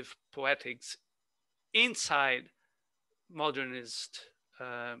alternative poetics inside modernist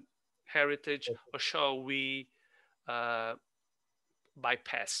heritage, or shall we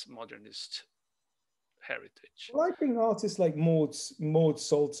bypass modernist heritage? Well, I think artists like Maud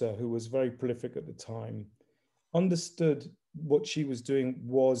Salter, who was very prolific at the time, understood what she was doing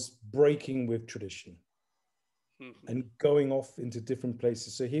was breaking with tradition and going off into different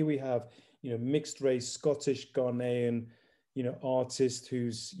places. So here we have, mixed race, Scottish, Ghanaian, artist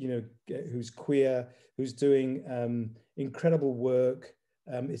who's, who's queer, who's doing incredible work.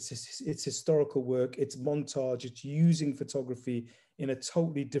 It's historical work, it's montage, it's using photography in a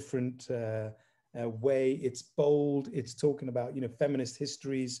totally different way. It's bold, it's talking about, feminist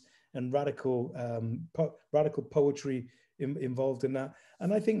histories and radical poetry involved in that.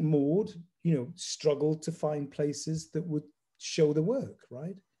 And I think Maud, struggled to find places that would show the work,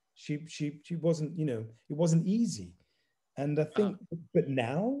 right? She wasn't, it wasn't easy. And I think, but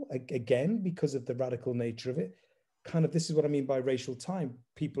now, again, because of the radical nature of it, kind of, this is what I mean by racial time.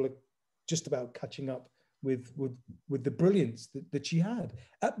 People are just about catching up with the brilliance that she had.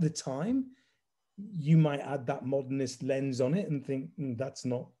 At the time, you might add that modernist lens on it and think,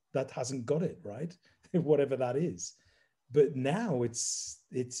 that hasn't got it, right? Whatever that is. But now it's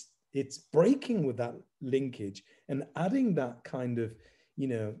breaking with that linkage and adding that kind of,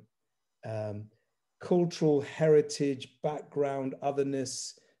 cultural heritage, background,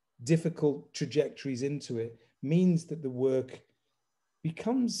 otherness, difficult trajectories into it, means that the work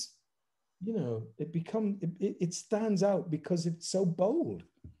becomes, it stands out because it's so bold,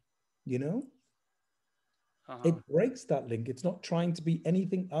 It breaks that link. It's not trying to be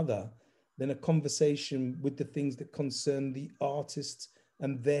anything other than a conversation with the things that concern the artists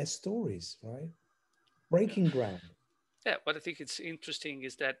and their stories, right? Breaking ground. Yeah, what I think it's interesting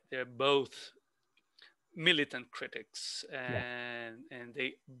is that they're both militant critics, and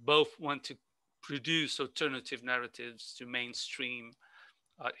they both want to produce alternative narratives to mainstream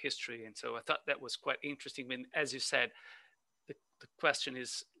art history. And so I thought that was quite interesting. When, as you said, the question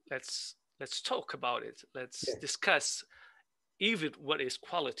is, let's talk about it. Let's discuss even what is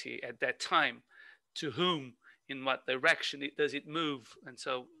quality at that time, to whom, in what direction does it move. And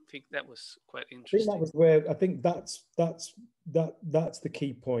so I think that was quite interesting. I think that was where, I think that's the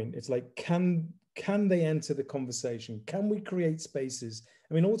key point. It's like, can they enter the conversation? Can we create spaces?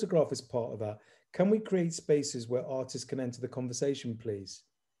 I mean, autograph is part of that. Can we create spaces where artists can enter the conversation, please?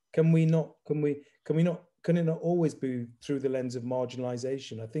 Can it not always be through the lens of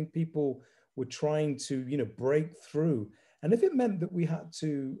marginalization? I think people were trying to, break through. And if it meant that we had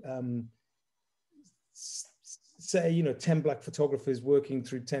to say, 10 Black photographers working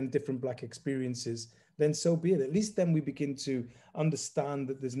through 10 different Black experiences, then so be it. At least then we begin to understand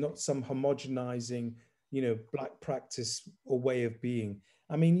that there's not some homogenizing, Black practice or way of being.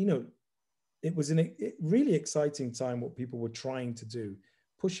 I mean, it was a really exciting time what people were trying to do,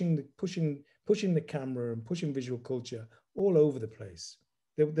 pushing the camera and pushing visual culture all over the place.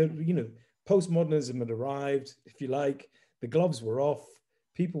 Postmodernism had arrived, if you like. The gloves were off.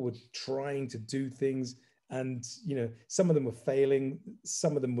 People were trying to do things, and some of them were failing.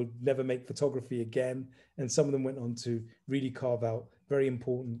 Some of them would never make photography again, and some of them went on to really carve out very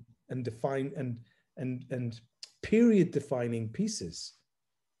important and define and period-defining pieces.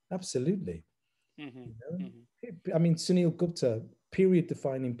 Absolutely. I mean, Sunil Gupta,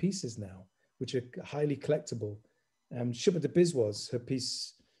 period-defining pieces now, which are highly collectible. Shubha de Biswas, her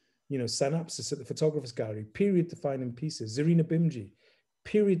piece, Synapsis at the Photographer's Gallery, period-defining pieces. Zarina Bimji,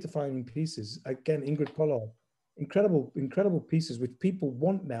 period-defining pieces. Again, Ingrid Pollard, incredible pieces which people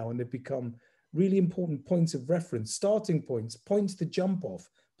want now, and they've become really important points of reference, starting points to jump off,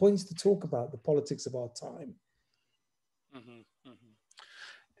 points to talk about the politics of our time.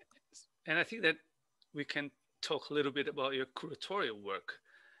 And I think that we can talk a little bit about your curatorial work.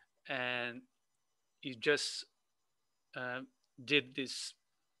 And you just did this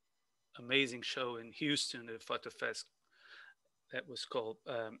amazing show in Houston at Fotofest that was called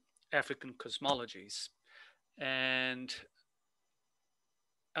African Cosmologies. And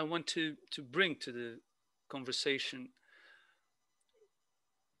I want to bring to the conversation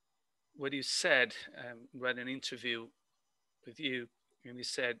what you said. Read an interview with you, and you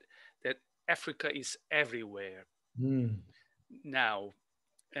said that Africa is everywhere now,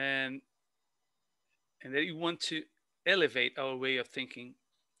 and that you want to elevate our way of thinking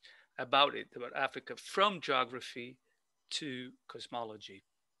about Africa, from geography to cosmology.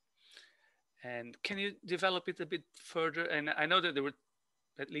 And can you develop it a bit further? And I know that there were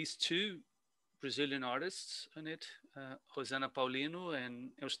at least 2 Brazilian artists on it, Rosana Paulino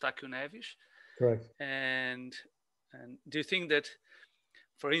and Eustáquio Neves. Correct. And do you think that,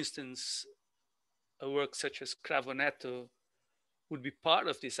 for instance, a work such as Cravo Neto would be part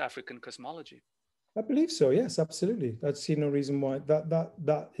of this African cosmology? I believe so. Yes, absolutely. I see no reason why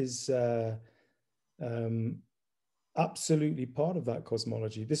that is absolutely part of that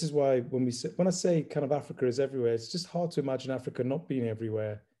cosmology. This is why when I say kind of Africa is everywhere, it's just hard to imagine Africa not being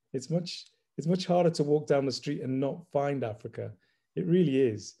everywhere. It's much harder to walk down the street and not find Africa. It really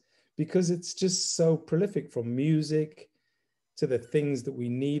is, because it's just so prolific, from music to the things that we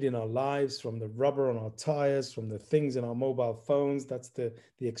need in our lives, from the rubber on our tires, from the things in our mobile phones. That's the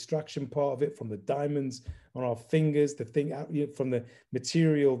extraction part of it, from the diamonds on our fingers, the thing out, from the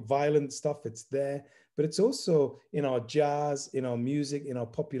material, violent stuff, it's there. But it's also in our jazz, in our music, in our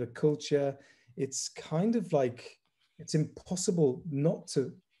popular culture. It's kind of like, it's impossible not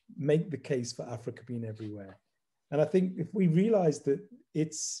to make the case for Africa being everywhere. And I think if we realize that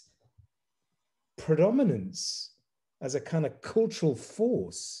its predominance as a kind of cultural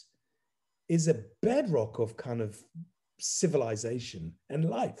force is a bedrock of kind of civilization and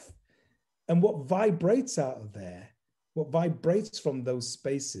life. And what vibrates out of there, what vibrates from those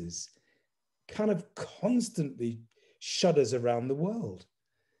spaces, kind of constantly shudders around the world.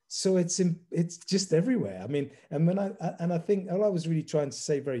 So it's just everywhere. I mean, and I think all I was really trying to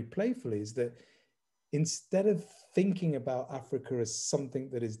say very playfully is that instead of thinking about Africa as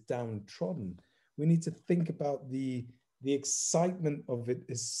something that is downtrodden, we need to think about the excitement of it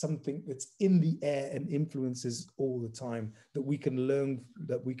as something that's in the air and influences all the time, that we can learn,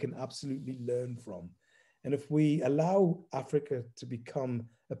 that we can absolutely learn from. And if we allow Africa to become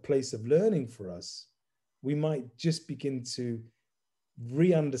a place of learning for us, we might just begin to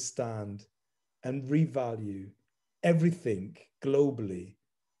re-understand and revalue everything globally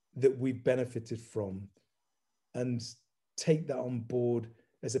that we've benefited from, and take that on board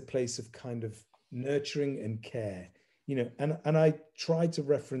as a place of kind of nurturing and care. You know, and I try to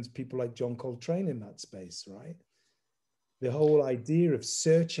reference people like John Coltrane in that space, right? The whole idea of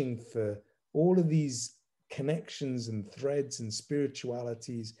searching for all of these connections and threads and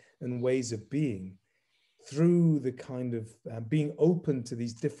spiritualities and ways of being through the kind of being open to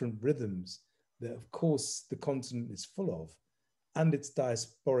these different rhythms that, of course, the continent is full of, and its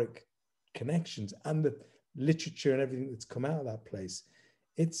diasporic connections and the literature and everything that's come out of that place.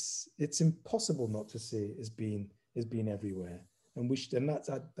 It's impossible not to see it as being everywhere. And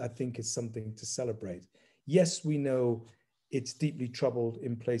that I think is something to celebrate. Yes, we know it's deeply troubled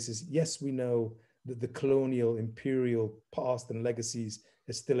in places. Yes, we know that the colonial, imperial past and legacies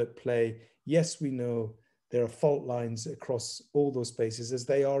are still at play. Yes, we know there are fault lines across all those spaces, as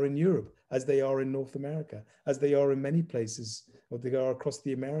they are in Europe, as they are in North America, as they are in many places, or they are across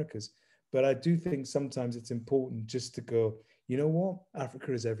the Americas. But I do think sometimes it's important just to go, you know what?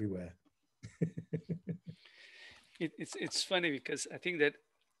 Africa is everywhere. It's funny because I think that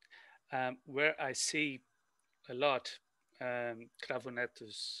where I see a lot Cravo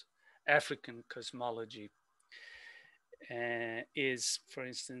Neto's African cosmology is, for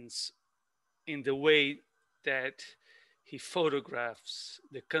instance, in the way that he photographs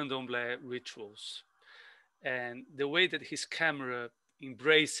the candomblé rituals and the way that his camera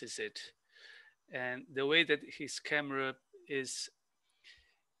embraces it, and the way that his camera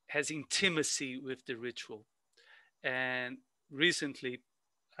has intimacy with the ritual. And recently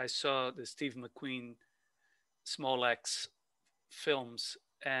I saw the Steve McQueen Small X films,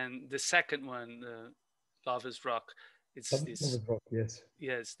 and the second one, Lovers Rock, it's this Rock, yes.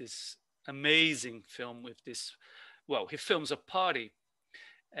 Yes, this amazing film with this, well, he films a party,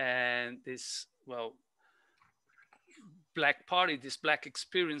 and this, well, black party, this black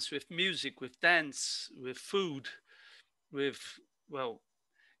experience with music, with dance, with food, with, well,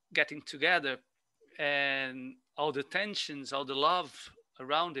 getting together, and all the tensions, all the love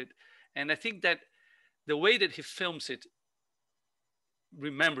around it. And I think that the way that he films it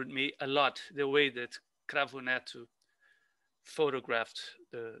remembered me a lot, the way that Cravo Neto photographed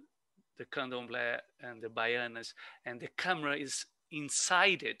the candomblé and the baianas, and the camera is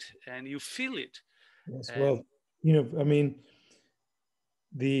inside it and you feel it. Yes, and, well, you know, I mean,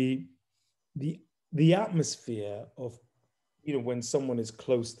 the atmosphere of, you know, when someone is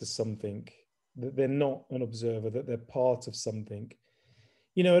close to something, that they're not an observer, that they're part of something.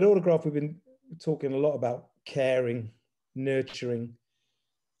 You know, at Autograph, we've been talking a lot about caring, nurturing.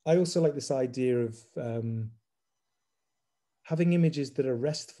 I also like this idea of having images that are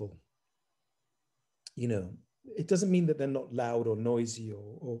restful. You know, it doesn't mean that they're not loud or noisy,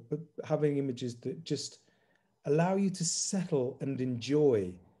 but having images that just allow you to settle and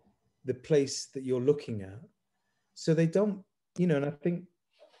enjoy the place that you're looking at. So they don't, you know, and I think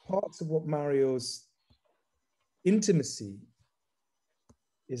parts of what Mario's intimacy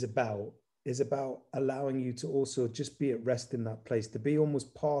is about allowing you to also just be at rest in that place, to be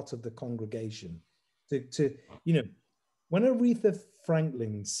almost part of the congregation. To you know, when Aretha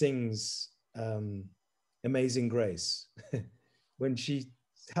Franklin sings Amazing Grace, when she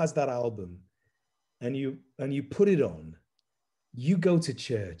has that album and you put it on, you go to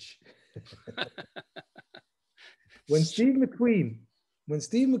church. When Steve McQueen When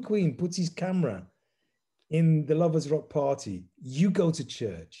Steve McQueen puts his camera in the Lovers Rock Party, you go to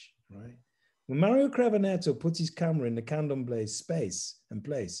church, right? When Mario Cravo Neto puts his camera in the Candomblé space and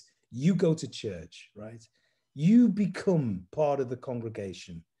place, you go to church, right? You become part of the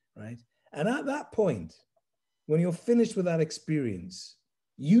congregation, right? And at that point, when you're finished with that experience,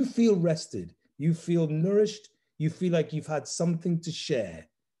 you feel rested, you feel nourished, you feel like you've had something to share,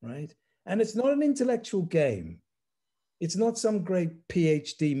 right? And it's not an intellectual game. It's not some great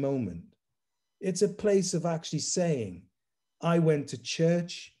PhD moment. It's a place of actually saying, I went to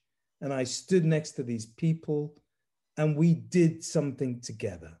church and I stood next to these people and we did something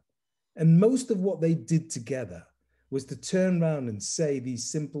together. And most of what they did together was to turn around and say these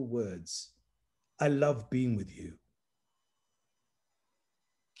simple words, I love being with you.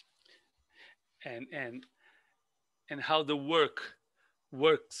 And how the work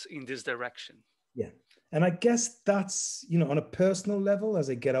works in this direction. Yeah. And I guess that's, you know, on a personal level, as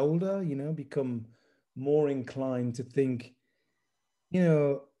I get older, you know, become more inclined to think, you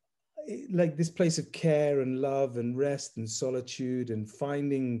know, like this place of care and love and rest and solitude and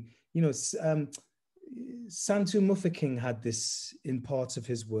finding, you know, Santu Mufeking had this in part of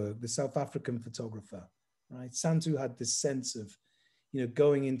his work, the South African photographer, right? Santu had this sense of, you know,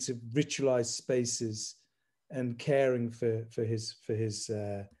 going into ritualized spaces and caring for his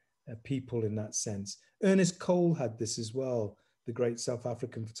people in that sense. Ernest Cole had this as well, the great South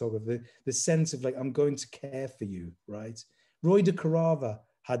African photographer, the sense of like, I'm going to care for you, right? Roy de Carava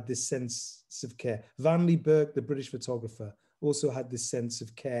had this sense of care. Van Lee Burke, the British photographer, also had this sense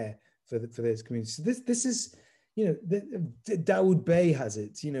of care for this community. So this is, you know, Dawood Bey has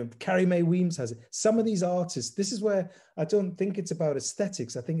it, you know, Carrie Mae Weems has it. Some of these artists, this is where I don't think it's about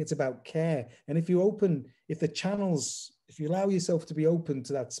aesthetics. I think it's about care. And if you allow yourself to be open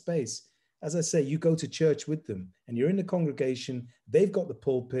to that space, as I say, you go to church with them and you're in the congregation, they've got the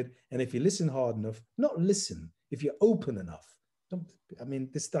pulpit. And if you listen hard enough, not listen, if you're open enough,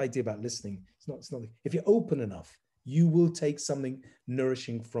 this idea about listening, it's not, if you're open enough, you will take something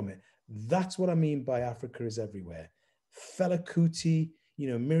nourishing from it. That's what I mean by Africa is everywhere. Fela Kuti, you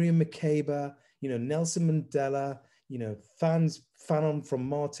know, Miriam Makeba, you know, Nelson Mandela, you know, Fanon from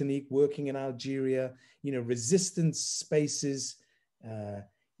Martinique working in Algeria, you know, resistance spaces,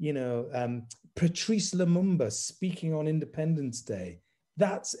 Patrice Lumumba speaking on Independence Day.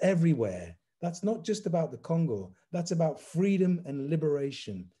 That's everywhere. That's not just about the Congo. That's about freedom and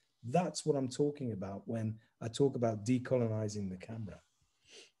liberation. That's what I'm talking about when I talk about decolonizing the camera.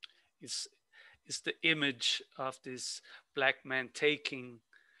 It's the image of this black man taking,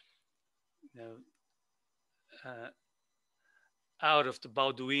 you know, out of the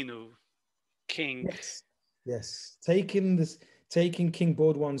Balduino king. Yes. Taking King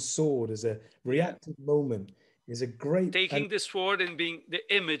Baudouin's sword as a reactive moment is a great. Taking the sword and being the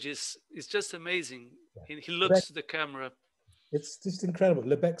image is just amazing. Yeah. And he looks to the camera. It's just incredible.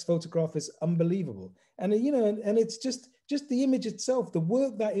 Lebec's photograph is unbelievable, and you know, and it's just the image itself, the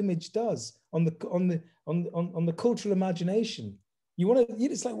work that image does on the cultural imagination.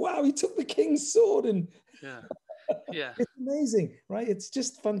 It's like, wow, he took the king's sword, and yeah, it's amazing, right? It's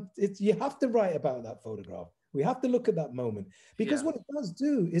just fun. You have to write about that photograph. We have to look at that moment because what it does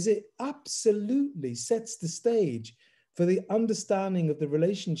do is it absolutely sets the stage for the understanding of the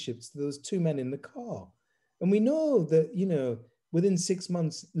relationships to those two men in the car. And we know that, you know, within 6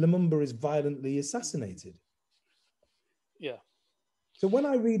 months, Lumumba is violently assassinated. Yeah. So when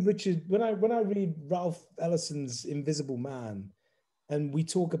I read when I read Ralph Ellison's Invisible Man, and we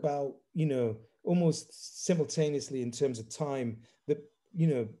talk about, you know, almost simultaneously in terms of time that, you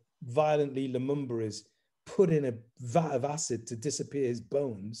know, violently Lumumba is put in a vat of acid to disappear his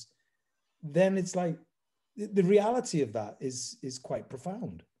bones, then it's like the reality of that is quite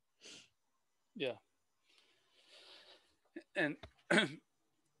profound. Yeah. And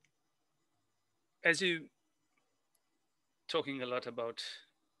as you talking a lot about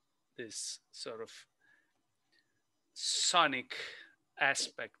this sort of sonic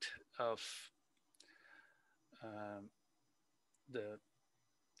aspect of the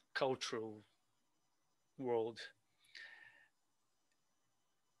cultural world,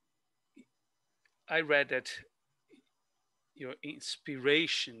 I read that your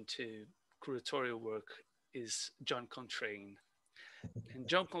inspiration to curatorial work is John Coltrane. And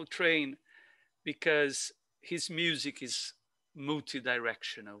John Coltrane, because his music is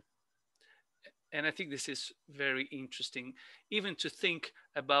multi-directional. And I think this is very interesting, even to think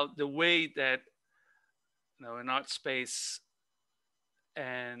about the way that, you know, an art space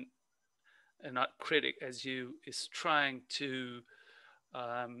and an art critic as you is trying to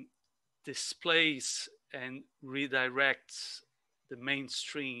displace and redirect the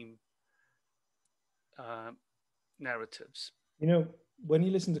mainstream narratives. You know, when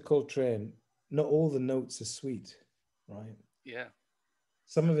you listen to Coltrane, not all the notes are sweet, right? Yeah.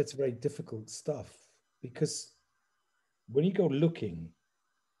 Some of it's very difficult stuff, because when you go looking,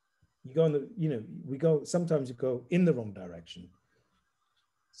 you go on the, you know, sometimes you go in the wrong direction.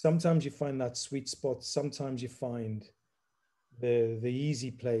 Sometimes you find that sweet spot. Sometimes you find the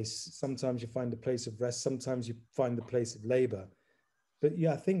easy place. Sometimes you find the place of rest. Sometimes you find the place of labor. But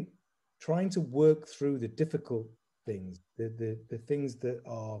yeah, I think trying to work through the difficult things, the things that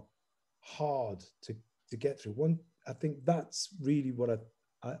are hard to get through. I think that's really what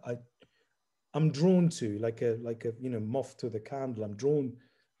I'm drawn to, like a you know, moth to the candle. I'm drawn.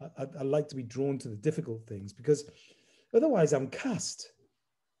 I like to be drawn to the difficult things, because otherwise I'm cast.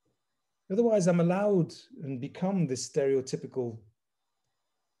 Otherwise I'm allowed and become this stereotypical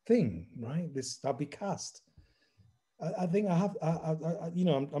thing, right? I'll be cast. I think you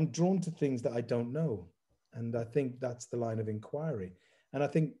know, I'm drawn to things that I don't know, and I think that's the line of inquiry. And I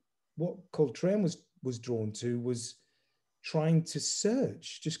think what Coltrane was drawn to was trying to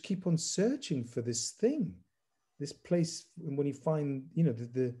search, just keep on searching for this thing, this place. And when you find, you know,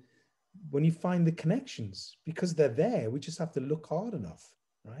 when you find the connections, because they're there, we just have to look hard enough,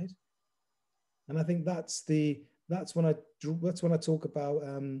 right? And I think that's when I talk about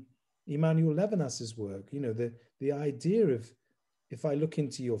Emmanuel Levinas's work. You know, the idea of, if I look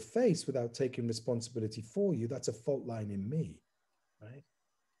into your face without taking responsibility for you, that's a fault line in me, right?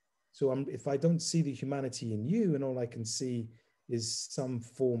 So if I don't see the humanity in you, and all I can see is some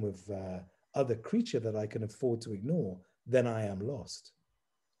form of other creature that I can afford to ignore, then I am lost.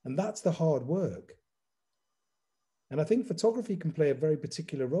 And that's the hard work. And I think photography can play a very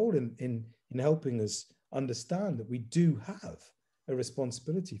particular role in helping us understand that we do have a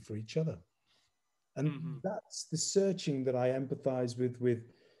responsibility for each other. And that's the searching that I empathize with,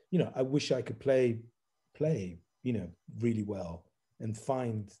 you know, I wish I could play, you know, really well and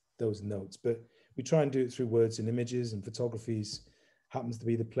find those notes, but we try and do it through words and images, and photography happens to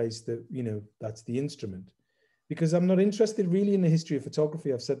be the place that, you know, that's the instrument. Because I'm not interested really in the history of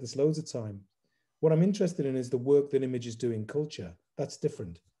photography. I've said this loads of time. What I'm interested in is the work that images do in culture. That's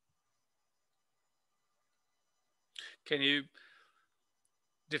different. Can you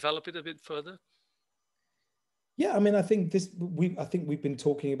develop it a bit further? Yeah, I mean, I think we've been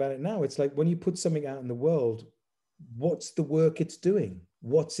talking about it now. It's like when you put something out in the world, what's the work it's doing?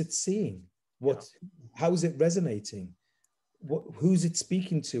 What's it seeing? How's it resonating? Who's it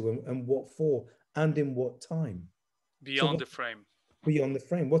speaking to, and what for, and in what time? Beyond the frame. Beyond the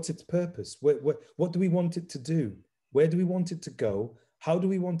frame. What's its purpose? What do we want it to do? Where do we want it to go? How do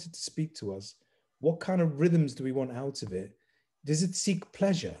we want it to speak to us? What kind of rhythms do we want out of it? Does it seek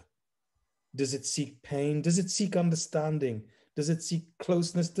pleasure? Does it seek pain? Does it seek understanding? Does it seek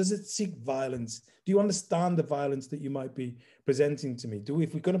closeness? Does it seek violence? Do you understand the violence that you might be presenting to me?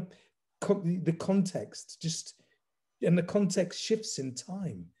 If we're going to, the context and the context shifts in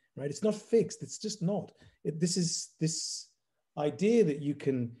time, right? It's not fixed. It's just not. This is this idea that you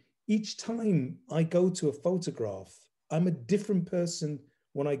can, each time I go to a photograph, I'm a different person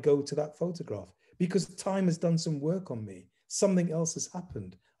when I go to that photograph, because time has done some work on me. Something else has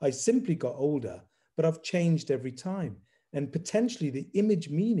happened. I simply got older, but I've changed every time. And potentially the image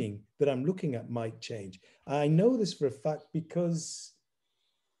meaning that I'm looking at might change. I know this for a fact because,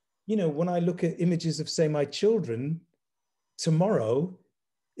 you know, when I look at images of, say, my children tomorrow,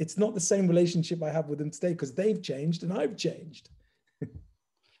 it's not the same relationship I have with them today, because they've changed and I've changed.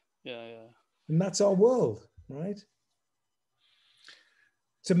 Yeah. And that's our world, right?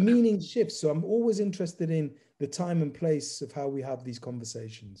 So meaning shifts. So I'm always interested in the time and place of how we have these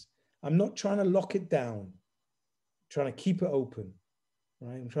conversations. I'm not trying to lock it down, I'm trying to keep it open,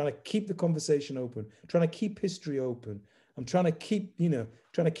 right? I'm trying to keep the conversation open, I'm trying to keep history open. I'm trying to keep,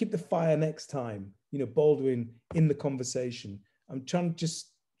 trying to keep the fire next time, Baldwin in the conversation. I'm trying to just,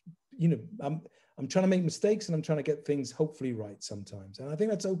 I'm trying to make mistakes, and I'm trying to get things hopefully right sometimes. And I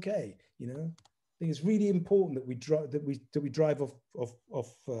think that's okay. I think it's really important that we drive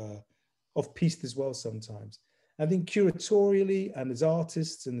off piste as well sometimes. I think curatorially, and as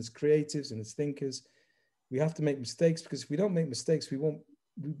artists and as creatives and as thinkers, we have to make mistakes, because if we don't make mistakes, we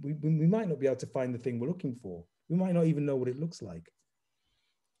might not be able to find the thing we're looking for. We might not even know what it looks like.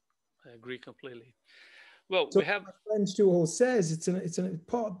 I agree completely. Well, so we have. My friend Stuart Hall says it's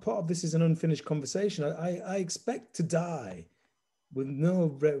part of this is an unfinished conversation. I expect to die with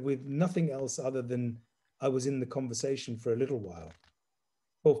nothing else other than I was in the conversation for a little while,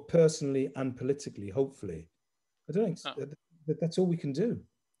 both personally and politically. Hopefully, I don't think that's all we can do.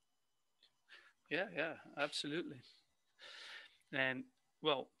 Yeah, absolutely. And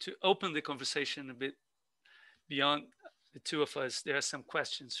well, to open the conversation a bit beyond the two of us, there are some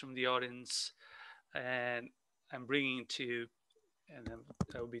questions from the audience, and I'm bringing to you, and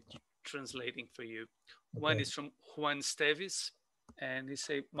I'll be translating for you. Okay. One is from Juan Esteves, and he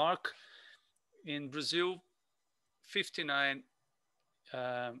say, Mark, in Brazil, 59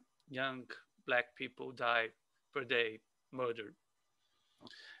 young Black people die per day, murdered.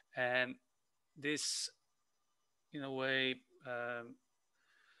 And this, in a way,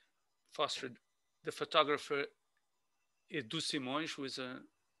 fostered the photographer Edu Simões, who is a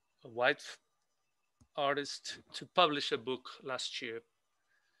white artist, to publish a book last year.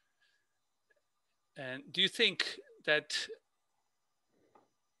 And do you think that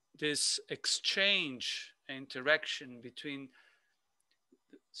this exchange and interaction between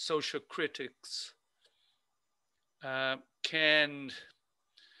social critics can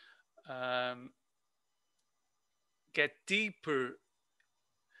get deeper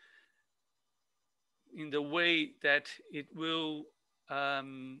in the way that it will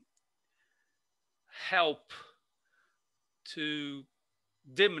help to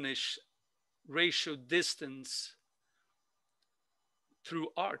diminish racial distance through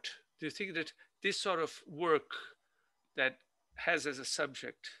art? Do you think that this sort of work that has as a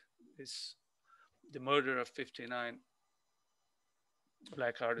subject is the murder of 59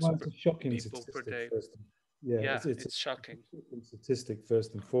 Black artists, well, it's a shocking people per day? Yeah, it's shocking. A statistic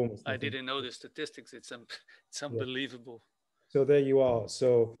first and foremost. I didn't know the statistics. It's unbelievable. So there you are.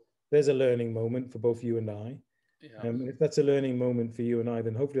 So there's a learning moment for both you and I. Yeah. If that's a learning moment for you and I,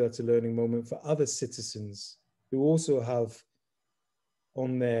 then hopefully that's a learning moment for other citizens who also have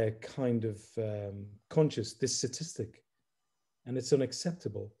on their kind of conscious this statistic, and it's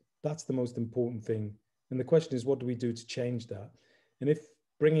unacceptable. That's the most important thing. And the question is, what do we do to change that? And if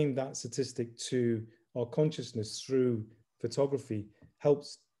bringing that statistic to our consciousness through photography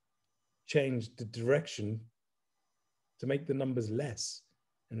helps change the direction to make the numbers less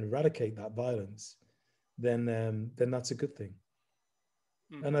and eradicate that violence, then that's a good thing.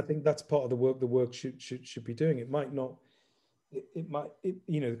 Mm-hmm. And I think that's part of the work should be doing. It might not.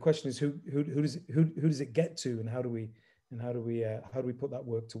 The question is who does it get to, and how do we put that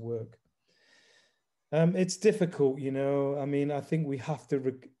work to work? It's difficult, I mean, I think we have to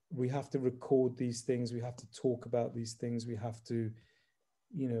record these things. We have to talk about these things. We have to,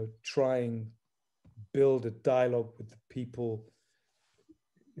 try and build a dialogue with the people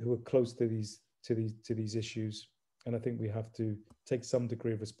who are close to these issues. And I think we have to take some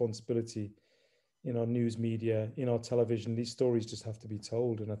degree of responsibility in our news media, in our television. These stories just have to be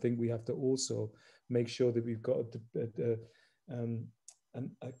told. And I think we have to also make sure that we've got a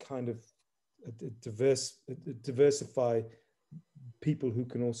kind of diversify people who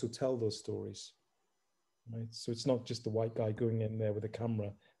can also tell those stories, right? So it's not just the white guy going in there with a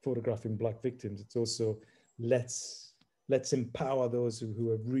camera photographing Black victims. It's also let's empower those who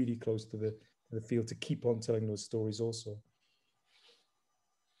are really close to the field to keep on telling those stories also.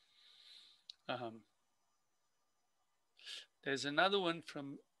 There's another one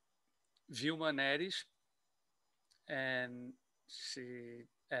from Vilma Neres, and she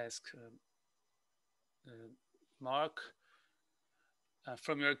asked, Mark,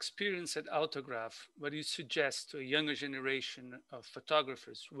 from your experience at Autograph, what do you suggest to a younger generation of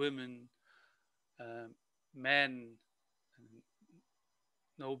photographers, women, men,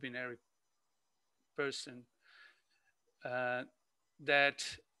 no binary person,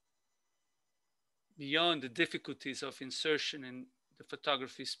 that beyond the difficulties of insertion in the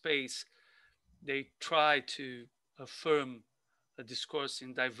photography space, they try to affirm a discourse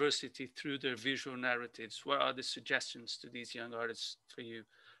in diversity through their visual narratives? What are the suggestions to these young artists for you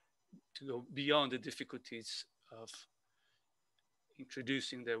to go beyond the difficulties of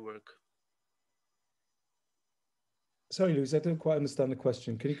introducing their work? Sorry, Luiz, I don't quite understand the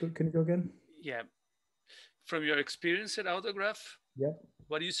question. Can you go again? Yeah. From your experience at Autograph,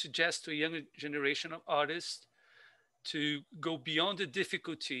 what do you suggest to a younger generation of artists to go beyond the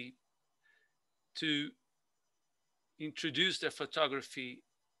difficulty to introduce their photography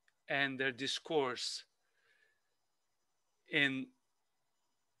and their discourse in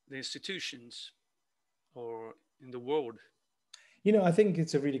the institutions or in the world? I think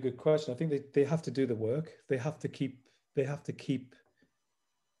it's a really good question. I think they have to do the work. They have to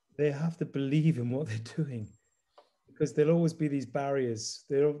believe in what they're doing, because there'll always be these barriers.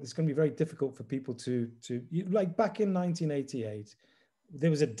 It's going to be very difficult for people to like back in 1988,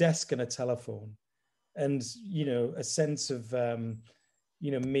 there was a desk and a telephone, and a sense of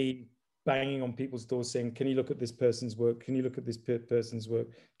me banging on people's doors saying, can you look at this person's work? Can you look at this person's work?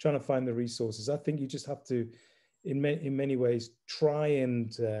 Trying to find the resources. I think you just have to in many ways try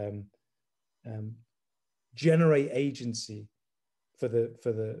and generate agency for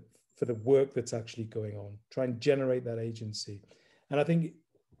the work that's actually going on. Try and generate that agency. And I think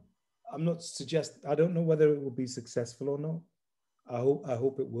I don't know whether it will be successful or not. I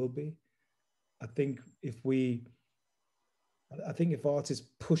hope it will be. I think if artists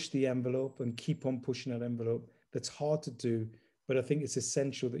push the envelope and keep on pushing that envelope, that's hard to do, but I think it's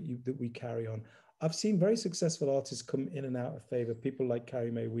essential that we carry on. I've seen very successful artists come in and out of favor. People like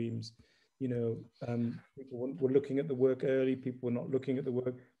Carrie Mae Weems, people were looking at the work early, people were not looking at the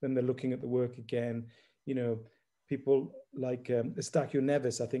work, then they're looking at the work again. People like Estacio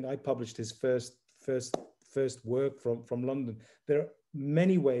Neves, I think I published his first work from London. There are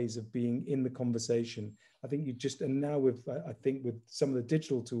many ways of being in the conversation. I think and now I think with some of the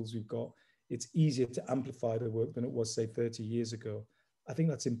digital tools we've got, it's easier to amplify the work than it was, say, 30 years ago. I think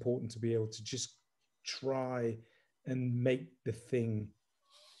that's important to be able to just try and make the thing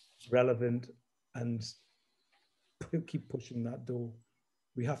relevant and keep pushing that door.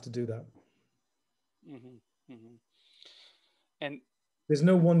 We have to do that. Mm-hmm. Mm-hmm. And there's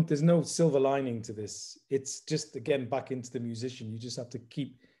no silver lining to this. It's just, again, back into the musician. You just have to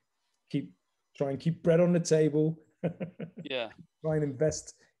try and keep bread on the table. Yeah. Try and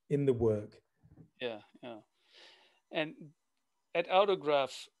invest in the work. Yeah. And at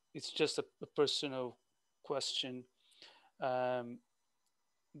Autograph, it's just a personal question. Do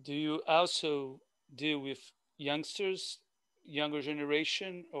you also deal with youngsters, younger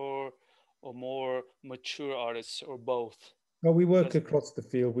generation, or more mature artists, or both? No, we work across the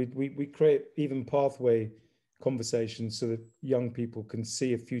field. We create even pathway conversations so that young people can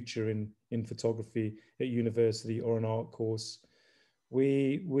see a future in photography at university or an art course.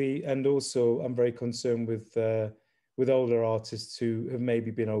 And also I'm very concerned with older artists who have maybe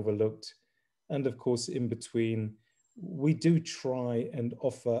been overlooked. And of course, in between, we do try and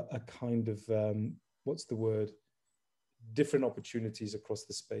offer a kind of, different opportunities across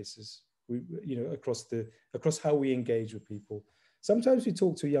the spaces. Across how we engage with people. Sometimes we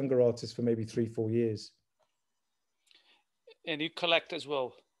talk to younger artists for maybe 3-4 years. And you collect as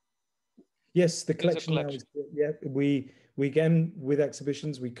well? Yes, the collection now is, yeah, we again, with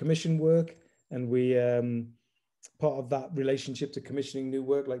exhibitions, we commission work, and we, part of that relationship to commissioning new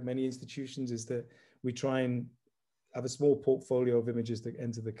work, like many institutions, is that we try and have a small portfolio of images that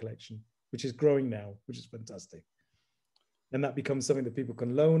enter the collection, which is growing now, which is fantastic. And that becomes something that people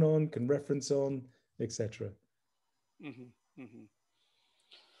can loan on, can reference on, etc. Mm-hmm, mm-hmm.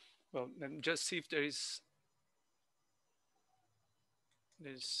 Well, then just see if there's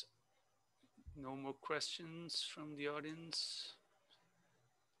no more questions from the audience.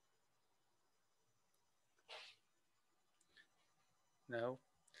 No.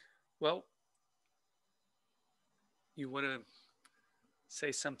 Well, you want to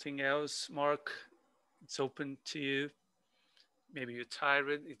say something else, Mark? It's open to you. Maybe you're tired.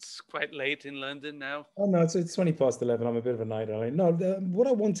 It's quite late in London now. Oh no, it's 11:20. I'm a bit of a night owl. No, what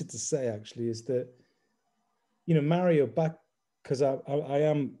I wanted to say actually is that, Mario, because I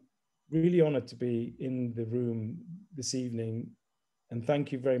am really honored to be in the room this evening, and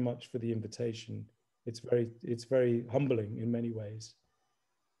thank you very much for the invitation. It's very humbling in many ways.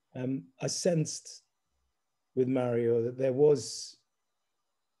 I sensed with Mario that there was,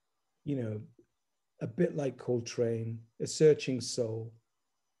 a bit like Coltrane, a searching soul,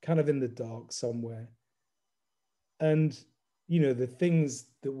 kind of in the dark somewhere. And, the things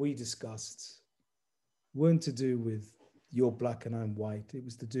that we discussed weren't to do with you're black and I'm white. It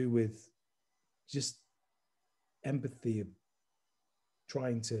was to do with just empathy of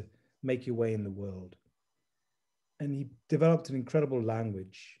trying to make your way in the world. And he developed an incredible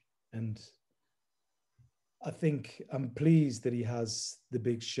language. And I think I'm pleased that he has the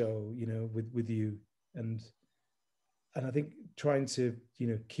big show, with you. And I think trying to,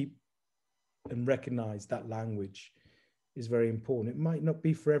 keep and recognize that language is very important. It might not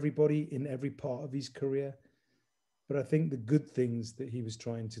be for everybody in every part of his career, but I think the good things that he was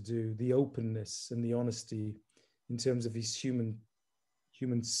trying to do, the openness and the honesty in terms of his human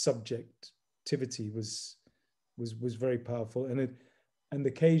subjectivity was very powerful. And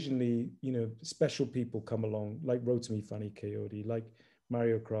occasionally, special people come along, like Rotimi Fani-Kayode, like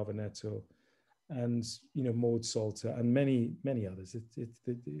Mario Cravo Neto, and Maud Salter, and many others.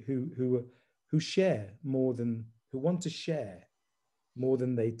 Who share more than, who want to share more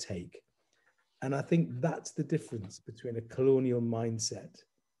than they take. And I think that's the difference between a colonial mindset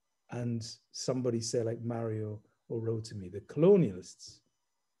and somebody, say, like Mario or Rotimi. The colonialists,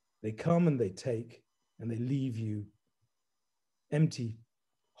 they come and they take, and they leave you empty,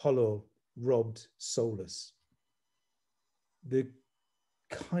 hollow, robbed, soulless. the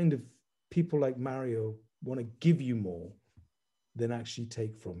kind of people like Mario want to give you more than actually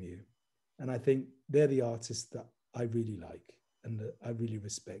take from you. And I think they're the artists that I really like and that I really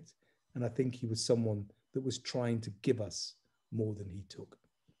respect. And I think he was someone that was trying to give us more than he took.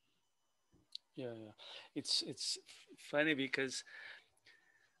 Yeah, yeah. It's funny because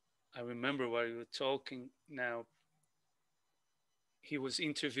I remember while you were talking now, he was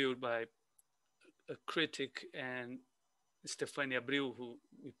interviewed by a critic, and Stefania Abril, who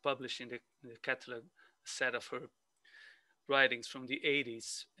we published in the catalog, a set of her writings from the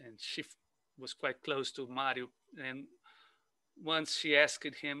 80s, and she was quite close to Mario. And once she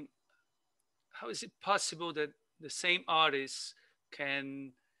asked him, how is it possible that the same artist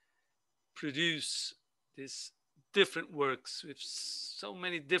can produce these different works with so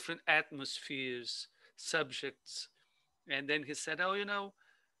many different atmospheres, subjects? And then he said, oh, you know,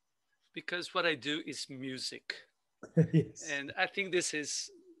 because what I do is music. Yes. And I think this is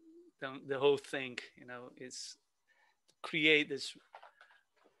the whole thing, you know, is to create this,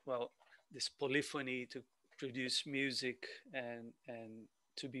 well, this polyphony, to produce music and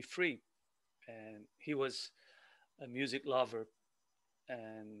to be free. And he was a music lover,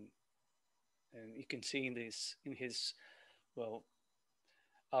 and you can see in his, well,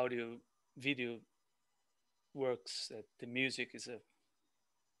 audio video works that the music is a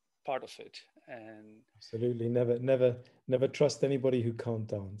part of it. And absolutely, never trust anybody who can't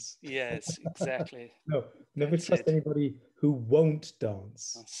dance. yes, exactly. No, never trust anybody who won't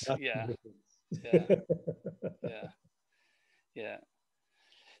dance. Yeah, yeah, yeah, yeah.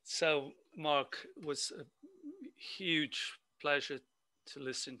 So, Mark, it was a huge pleasure to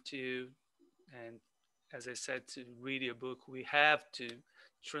listen to you, and as I said, to read your book. We have to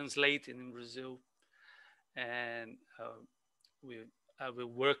translate it in Brazil, and I will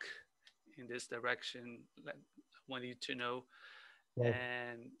work in this direction. I want you to know. Wow.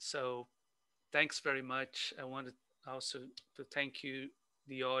 And so thanks very much. I wanted also to thank you,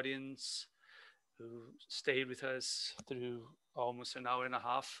 the audience, who stayed with us through almost an hour and a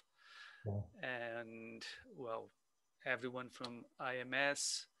half. Wow. And well, everyone from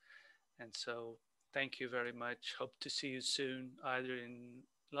IMS. And so thank you very much. Hope to see you soon, either in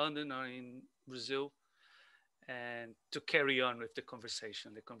London or in Brazil, and to carry on with the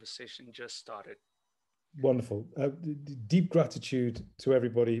conversation. The conversation just started. Wonderful. Deep gratitude to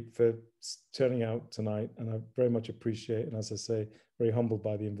everybody for turning out tonight, and I very much appreciate it. And as I say, very humbled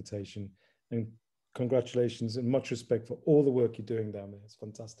by the invitation, and congratulations and much respect for all the work you're doing down there. It's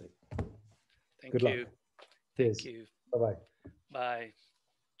fantastic. Thank Good you. luck. Thank Cheers. you. Bye-bye. Bye.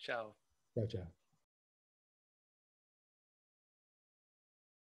 Ciao. Ciao, ciao.